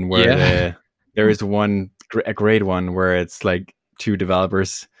cartoon where there is a great one where it's like two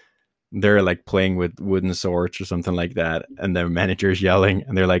developers, they're like playing with wooden swords or something like that, and their manager's yelling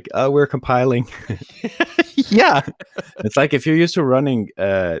and they're like, oh, we're compiling. Yeah, it's like, if you're used to running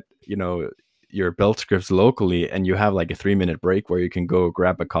your build scripts locally and you have like a 3-minute break where you can go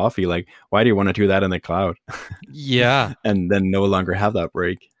grab a coffee, like, why do you want to do that in the cloud? And then no longer have that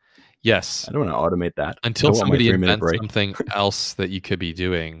break. Yes, I don't want to automate that until somebody invents something else that you could be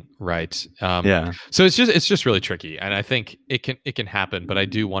doing, right? So it's just really tricky, and I think it can happen, but I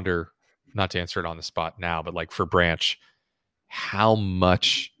do wonder, not to answer it on the spot now, but like, for Branch, how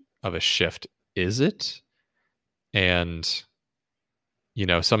much of a shift is it? And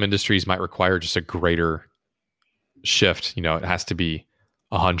some industries might require just a greater shift. It has to be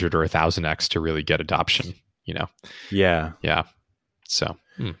 100 or 1,000x to really get adoption. Yeah. So.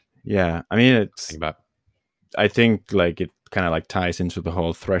 Yeah, I mean, I think like it kind of like ties into the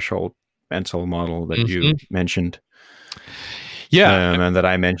whole threshold mental model that you mentioned. And that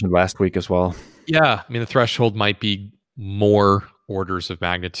I mentioned last week as well. Yeah, I mean, the threshold might be more orders of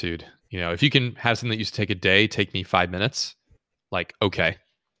magnitude. If you can have something that used to take a day, take me 5 minutes, like, okay,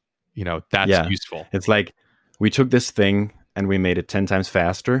 that's useful. It's like, we took this thing and we made it 10 times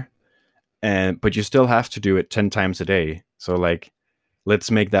faster, but you still have to do it 10 times a day. So like,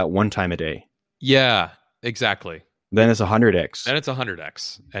 let's make that 1 time a day. Yeah, exactly. Then it's 100x. Then it's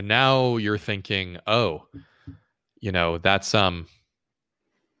 100x. And now you're thinking, oh, that's I'm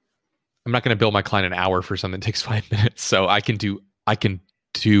not going to bill my client an hour for something that takes 5 minutes. So I can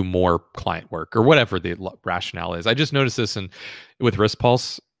do more client work, or whatever the rationale is. I just noticed this, and with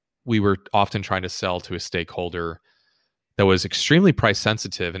RiskPulse, we were often trying to sell to a stakeholder that was extremely price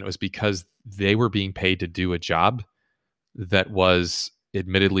sensitive, and it was because they were being paid to do a job that was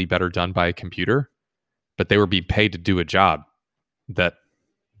admittedly better done by a computer, but they were being paid to do a job that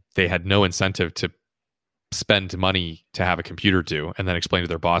they had no incentive to spend money to have a computer do, and then explain to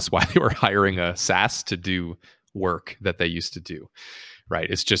their boss why they were hiring a SaaS to do work that they used to do. right?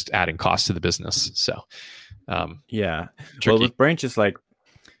 It's just adding cost to the business. So, yeah. tricky. Well, with Branch, it's like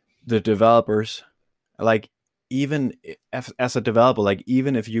the developers, like even as a developer, like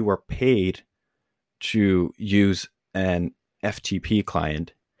even if you were paid to use an FTP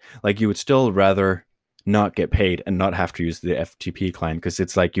client, like you would still rather not get paid and not have to use the FTP client because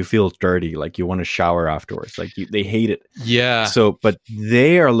it's like you feel dirty, like you want to shower afterwards, like they hate it. Yeah. So, but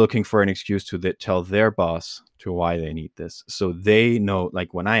they are looking for an excuse to tell their boss to why they need this. So they know,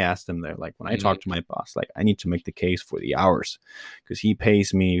 like when I ask them, they're like, when I talk to my boss, like I need to make the case for the hours because he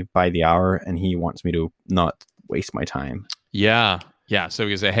pays me by the hour and he wants me to not waste my time. Yeah. Yeah. So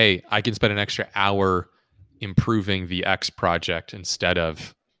we can say, hey, I can spend an extra hour improving the X project instead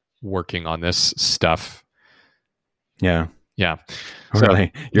of working on this stuff. Yeah. Yeah.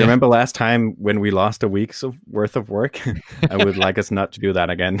 Really? You remember last time when we lost a week's worth of work? I would like us not to do that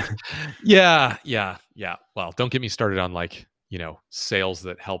again. Yeah. Well, don't get me started on like, sales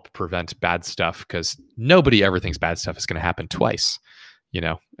that help prevent bad stuff, because nobody ever thinks bad stuff is going to happen twice,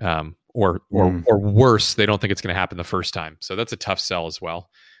 or worse, they don't think it's going to happen the first time. So that's a tough sell as well.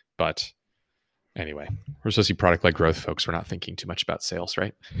 But anyway, we're supposed to be product-led growth, folks. We're not thinking too much about sales,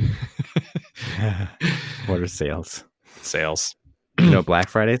 right? What are sales? Sales. Black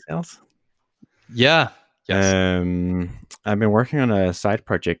Friday sales? Yeah. Yes. I've been working on a side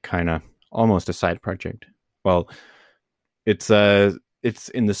project, almost a side project. Well, it's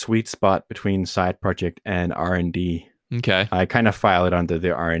in the sweet spot between side project and R&D. Okay. I kind of file it under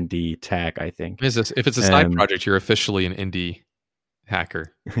the R&D tag, I think. If it's a side project, you're officially an indie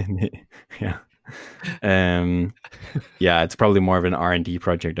hacker. Yeah. Yeah, it's probably more of an R&D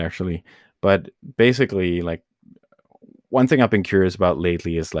project actually. But basically, like, one thing I've been curious about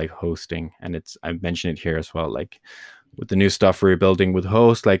lately is like hosting, and I mentioned it here as well. Like with the new stuff we're building with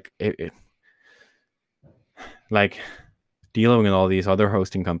Host, like like dealing with all these other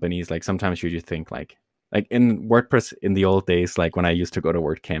hosting companies, like sometimes you just think like in WordPress in the old days, like when I used to go to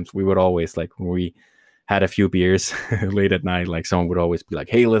WordCamps, we would always, like when we had a few beers late at night, like someone would always be like,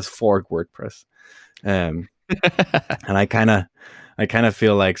 "Hey, let's fork WordPress," and I kind of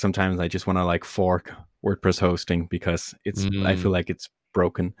feel like sometimes I just want to like fork WordPress hosting because I feel like it's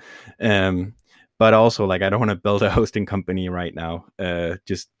broken. But also, like, I don't want to build a hosting company right now,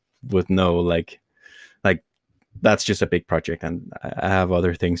 just with no like that's just a big project, and I have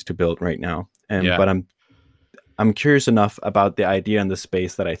other things to build right now. But I'm curious enough about the idea and the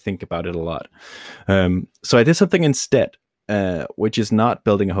space that I think about it a lot. So I did something instead, which is not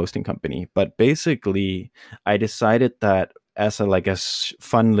building a hosting company, but basically I decided that as a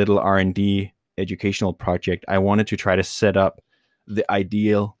fun little R&D educational project, I wanted to try to set up the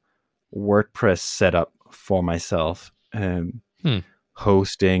ideal WordPress setup for myself,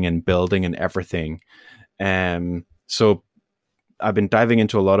 hosting and building and everything. So I've been diving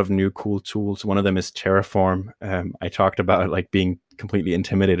into a lot of new cool tools. One of them is Terraform. I talked about like being completely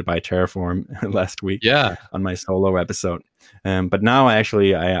intimidated by Terraform last week on my solo episode. But now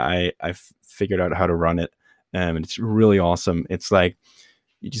I've figured out how to run it. And it's really awesome. It's like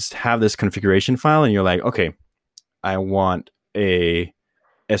you just have this configuration file and you're like, okay, I want a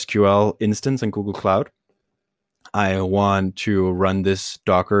SQL instance in Google Cloud. I want to run this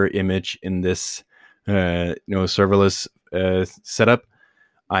Docker image in this serverless setup.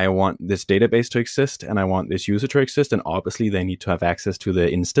 I want this database to exist and I want this user to exist. And obviously they need to have access to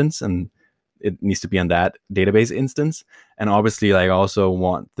the instance and it needs to be on that database instance. And obviously I also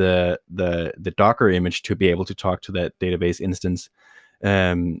want the Docker image to be able to talk to that database instance.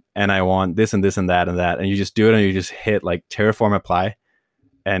 And I want this and this and that and that. And you just do it and you just hit like Terraform apply.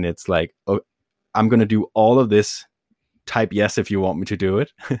 And it's like, oh, I'm going to do all of this. Type yes if you want me to do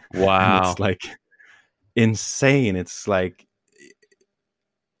it. Wow. And it's like insane. It's like,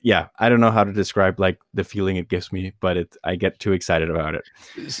 yeah, I don't know how to describe like the feeling it gives me, but I get too excited about it.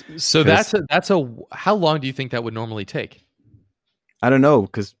 So how long do you think that would normally take? I don't know,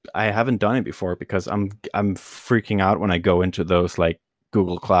 because I haven't done it before, because I'm freaking out when I go into those like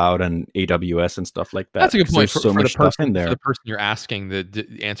Google Cloud and AWS and stuff like that. That's a good point. So much stuff in there. For the person you're asking,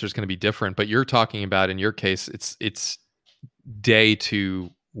 the answer is going to be different. But you're talking about, in your case, it's day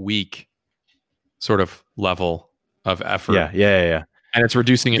to week sort of level of effort. Yeah. And it's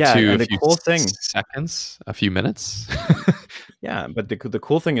reducing it to a few seconds, a few minutes. Yeah, but the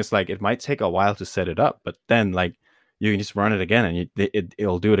cool thing is like it might take a while to set it up, but then like you can just run it again and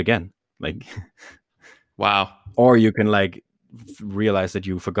it'll do it again. Like, wow. Or you can like realize that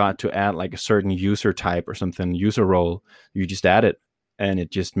you forgot to add like a certain user type or something, user role. You just add it and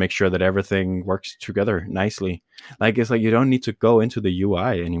it just makes sure that everything works together nicely. Like, it's like you don't need to go into the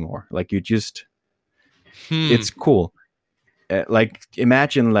UI anymore. Like, you just it's cool. like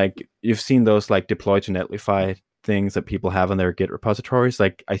imagine like you've seen those like deploy to Netlify things that people have on their Git repositories.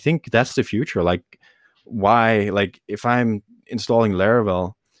 Like I think that's the future. Like why, like if I'm installing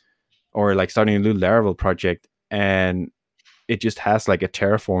Laravel or like starting a new Laravel project and it just has like a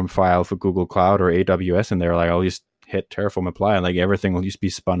Terraform file for Google Cloud or AWS in there, like I'll just hit Terraform apply and like everything will just be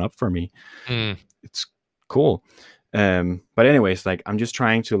spun up for me. It's cool. But anyways, like I'm just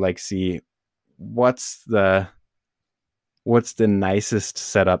trying to like see what's the nicest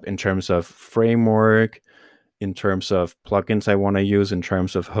setup in terms of framework, in terms of plugins I want to use, in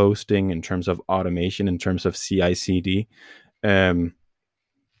terms of hosting, in terms of automation, in terms of CI/CD, and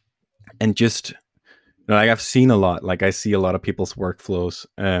just like I've seen a lot. Like I see a lot of people's workflows,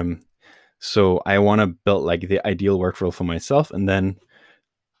 so I want to build like the ideal workflow for myself, and then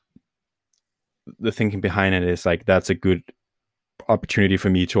the thinking behind it is like that's a good opportunity for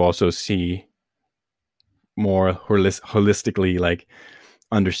me to also see more holistically, like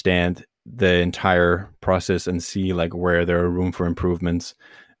understand the entire process and see like where there are room for improvements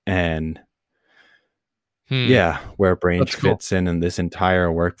and where Branch fits in this entire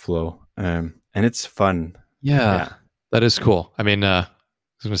workflow. And it's fun. Yeah, that is cool. I mean, I was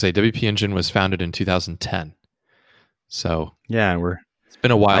going to say WP Engine was founded in 2010. So yeah, it's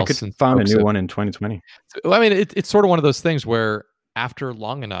been a while since found a new one in 2020. I mean, it's sort of one of those things where after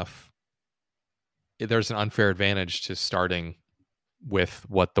long enough, there's an unfair advantage to starting with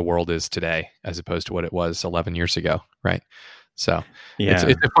what the world is today as opposed to what it was 11 years ago, right? So it's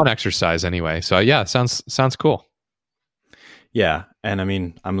a fun exercise anyway. So yeah, sounds cool. Yeah, and I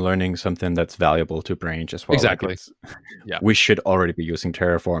mean, I'm learning something that's valuable to Branch as well. Exactly. Like we should already be using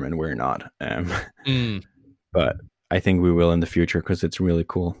Terraform, and we're not. But I think we will in the future because it's really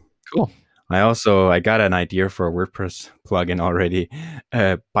cool. Cool. I got an idea for a WordPress plugin already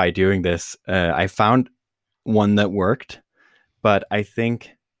by doing this. I found one that worked, but I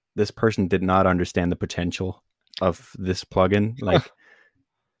think this person did not understand the potential of this plugin. Like,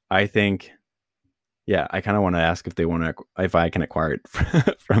 I think, yeah, I kind of want to ask if I can acquire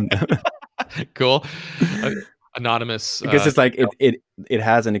it from them. Cool. Anonymous. Because it's like it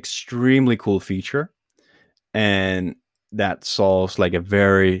has an extremely cool feature, and that solves like a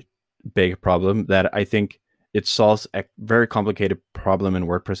very big problem that I think it solves a very complicated problem in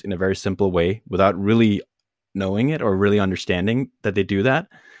WordPress in a very simple way without really knowing it or really understanding that they do that.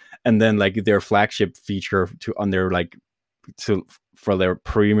 And then like their flagship feature for their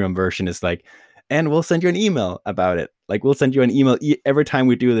premium version is like, and we'll send you an email about it. Like we'll send you an email every time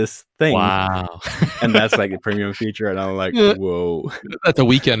we do this thing. Wow. And that's like a premium feature. And I'm like, whoa. That's a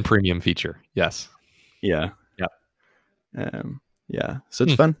weekend premium feature. Yes. Yeah. Yeah. Yeah. So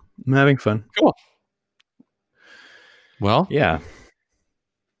it's fun. I'm having fun. Cool. Well, yeah.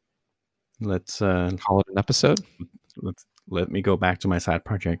 Let's call it an episode. Let me go back to my side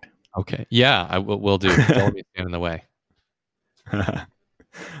project. Okay. Yeah, we'll do. Don't let me stand in the way.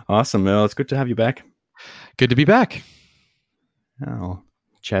 Awesome. Well, it's good to have you back. Good to be back. I'll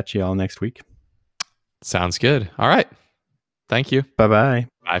chat to you all next week. Sounds good. All right. Thank you. Bye-bye.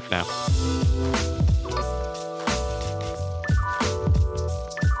 Bye for now.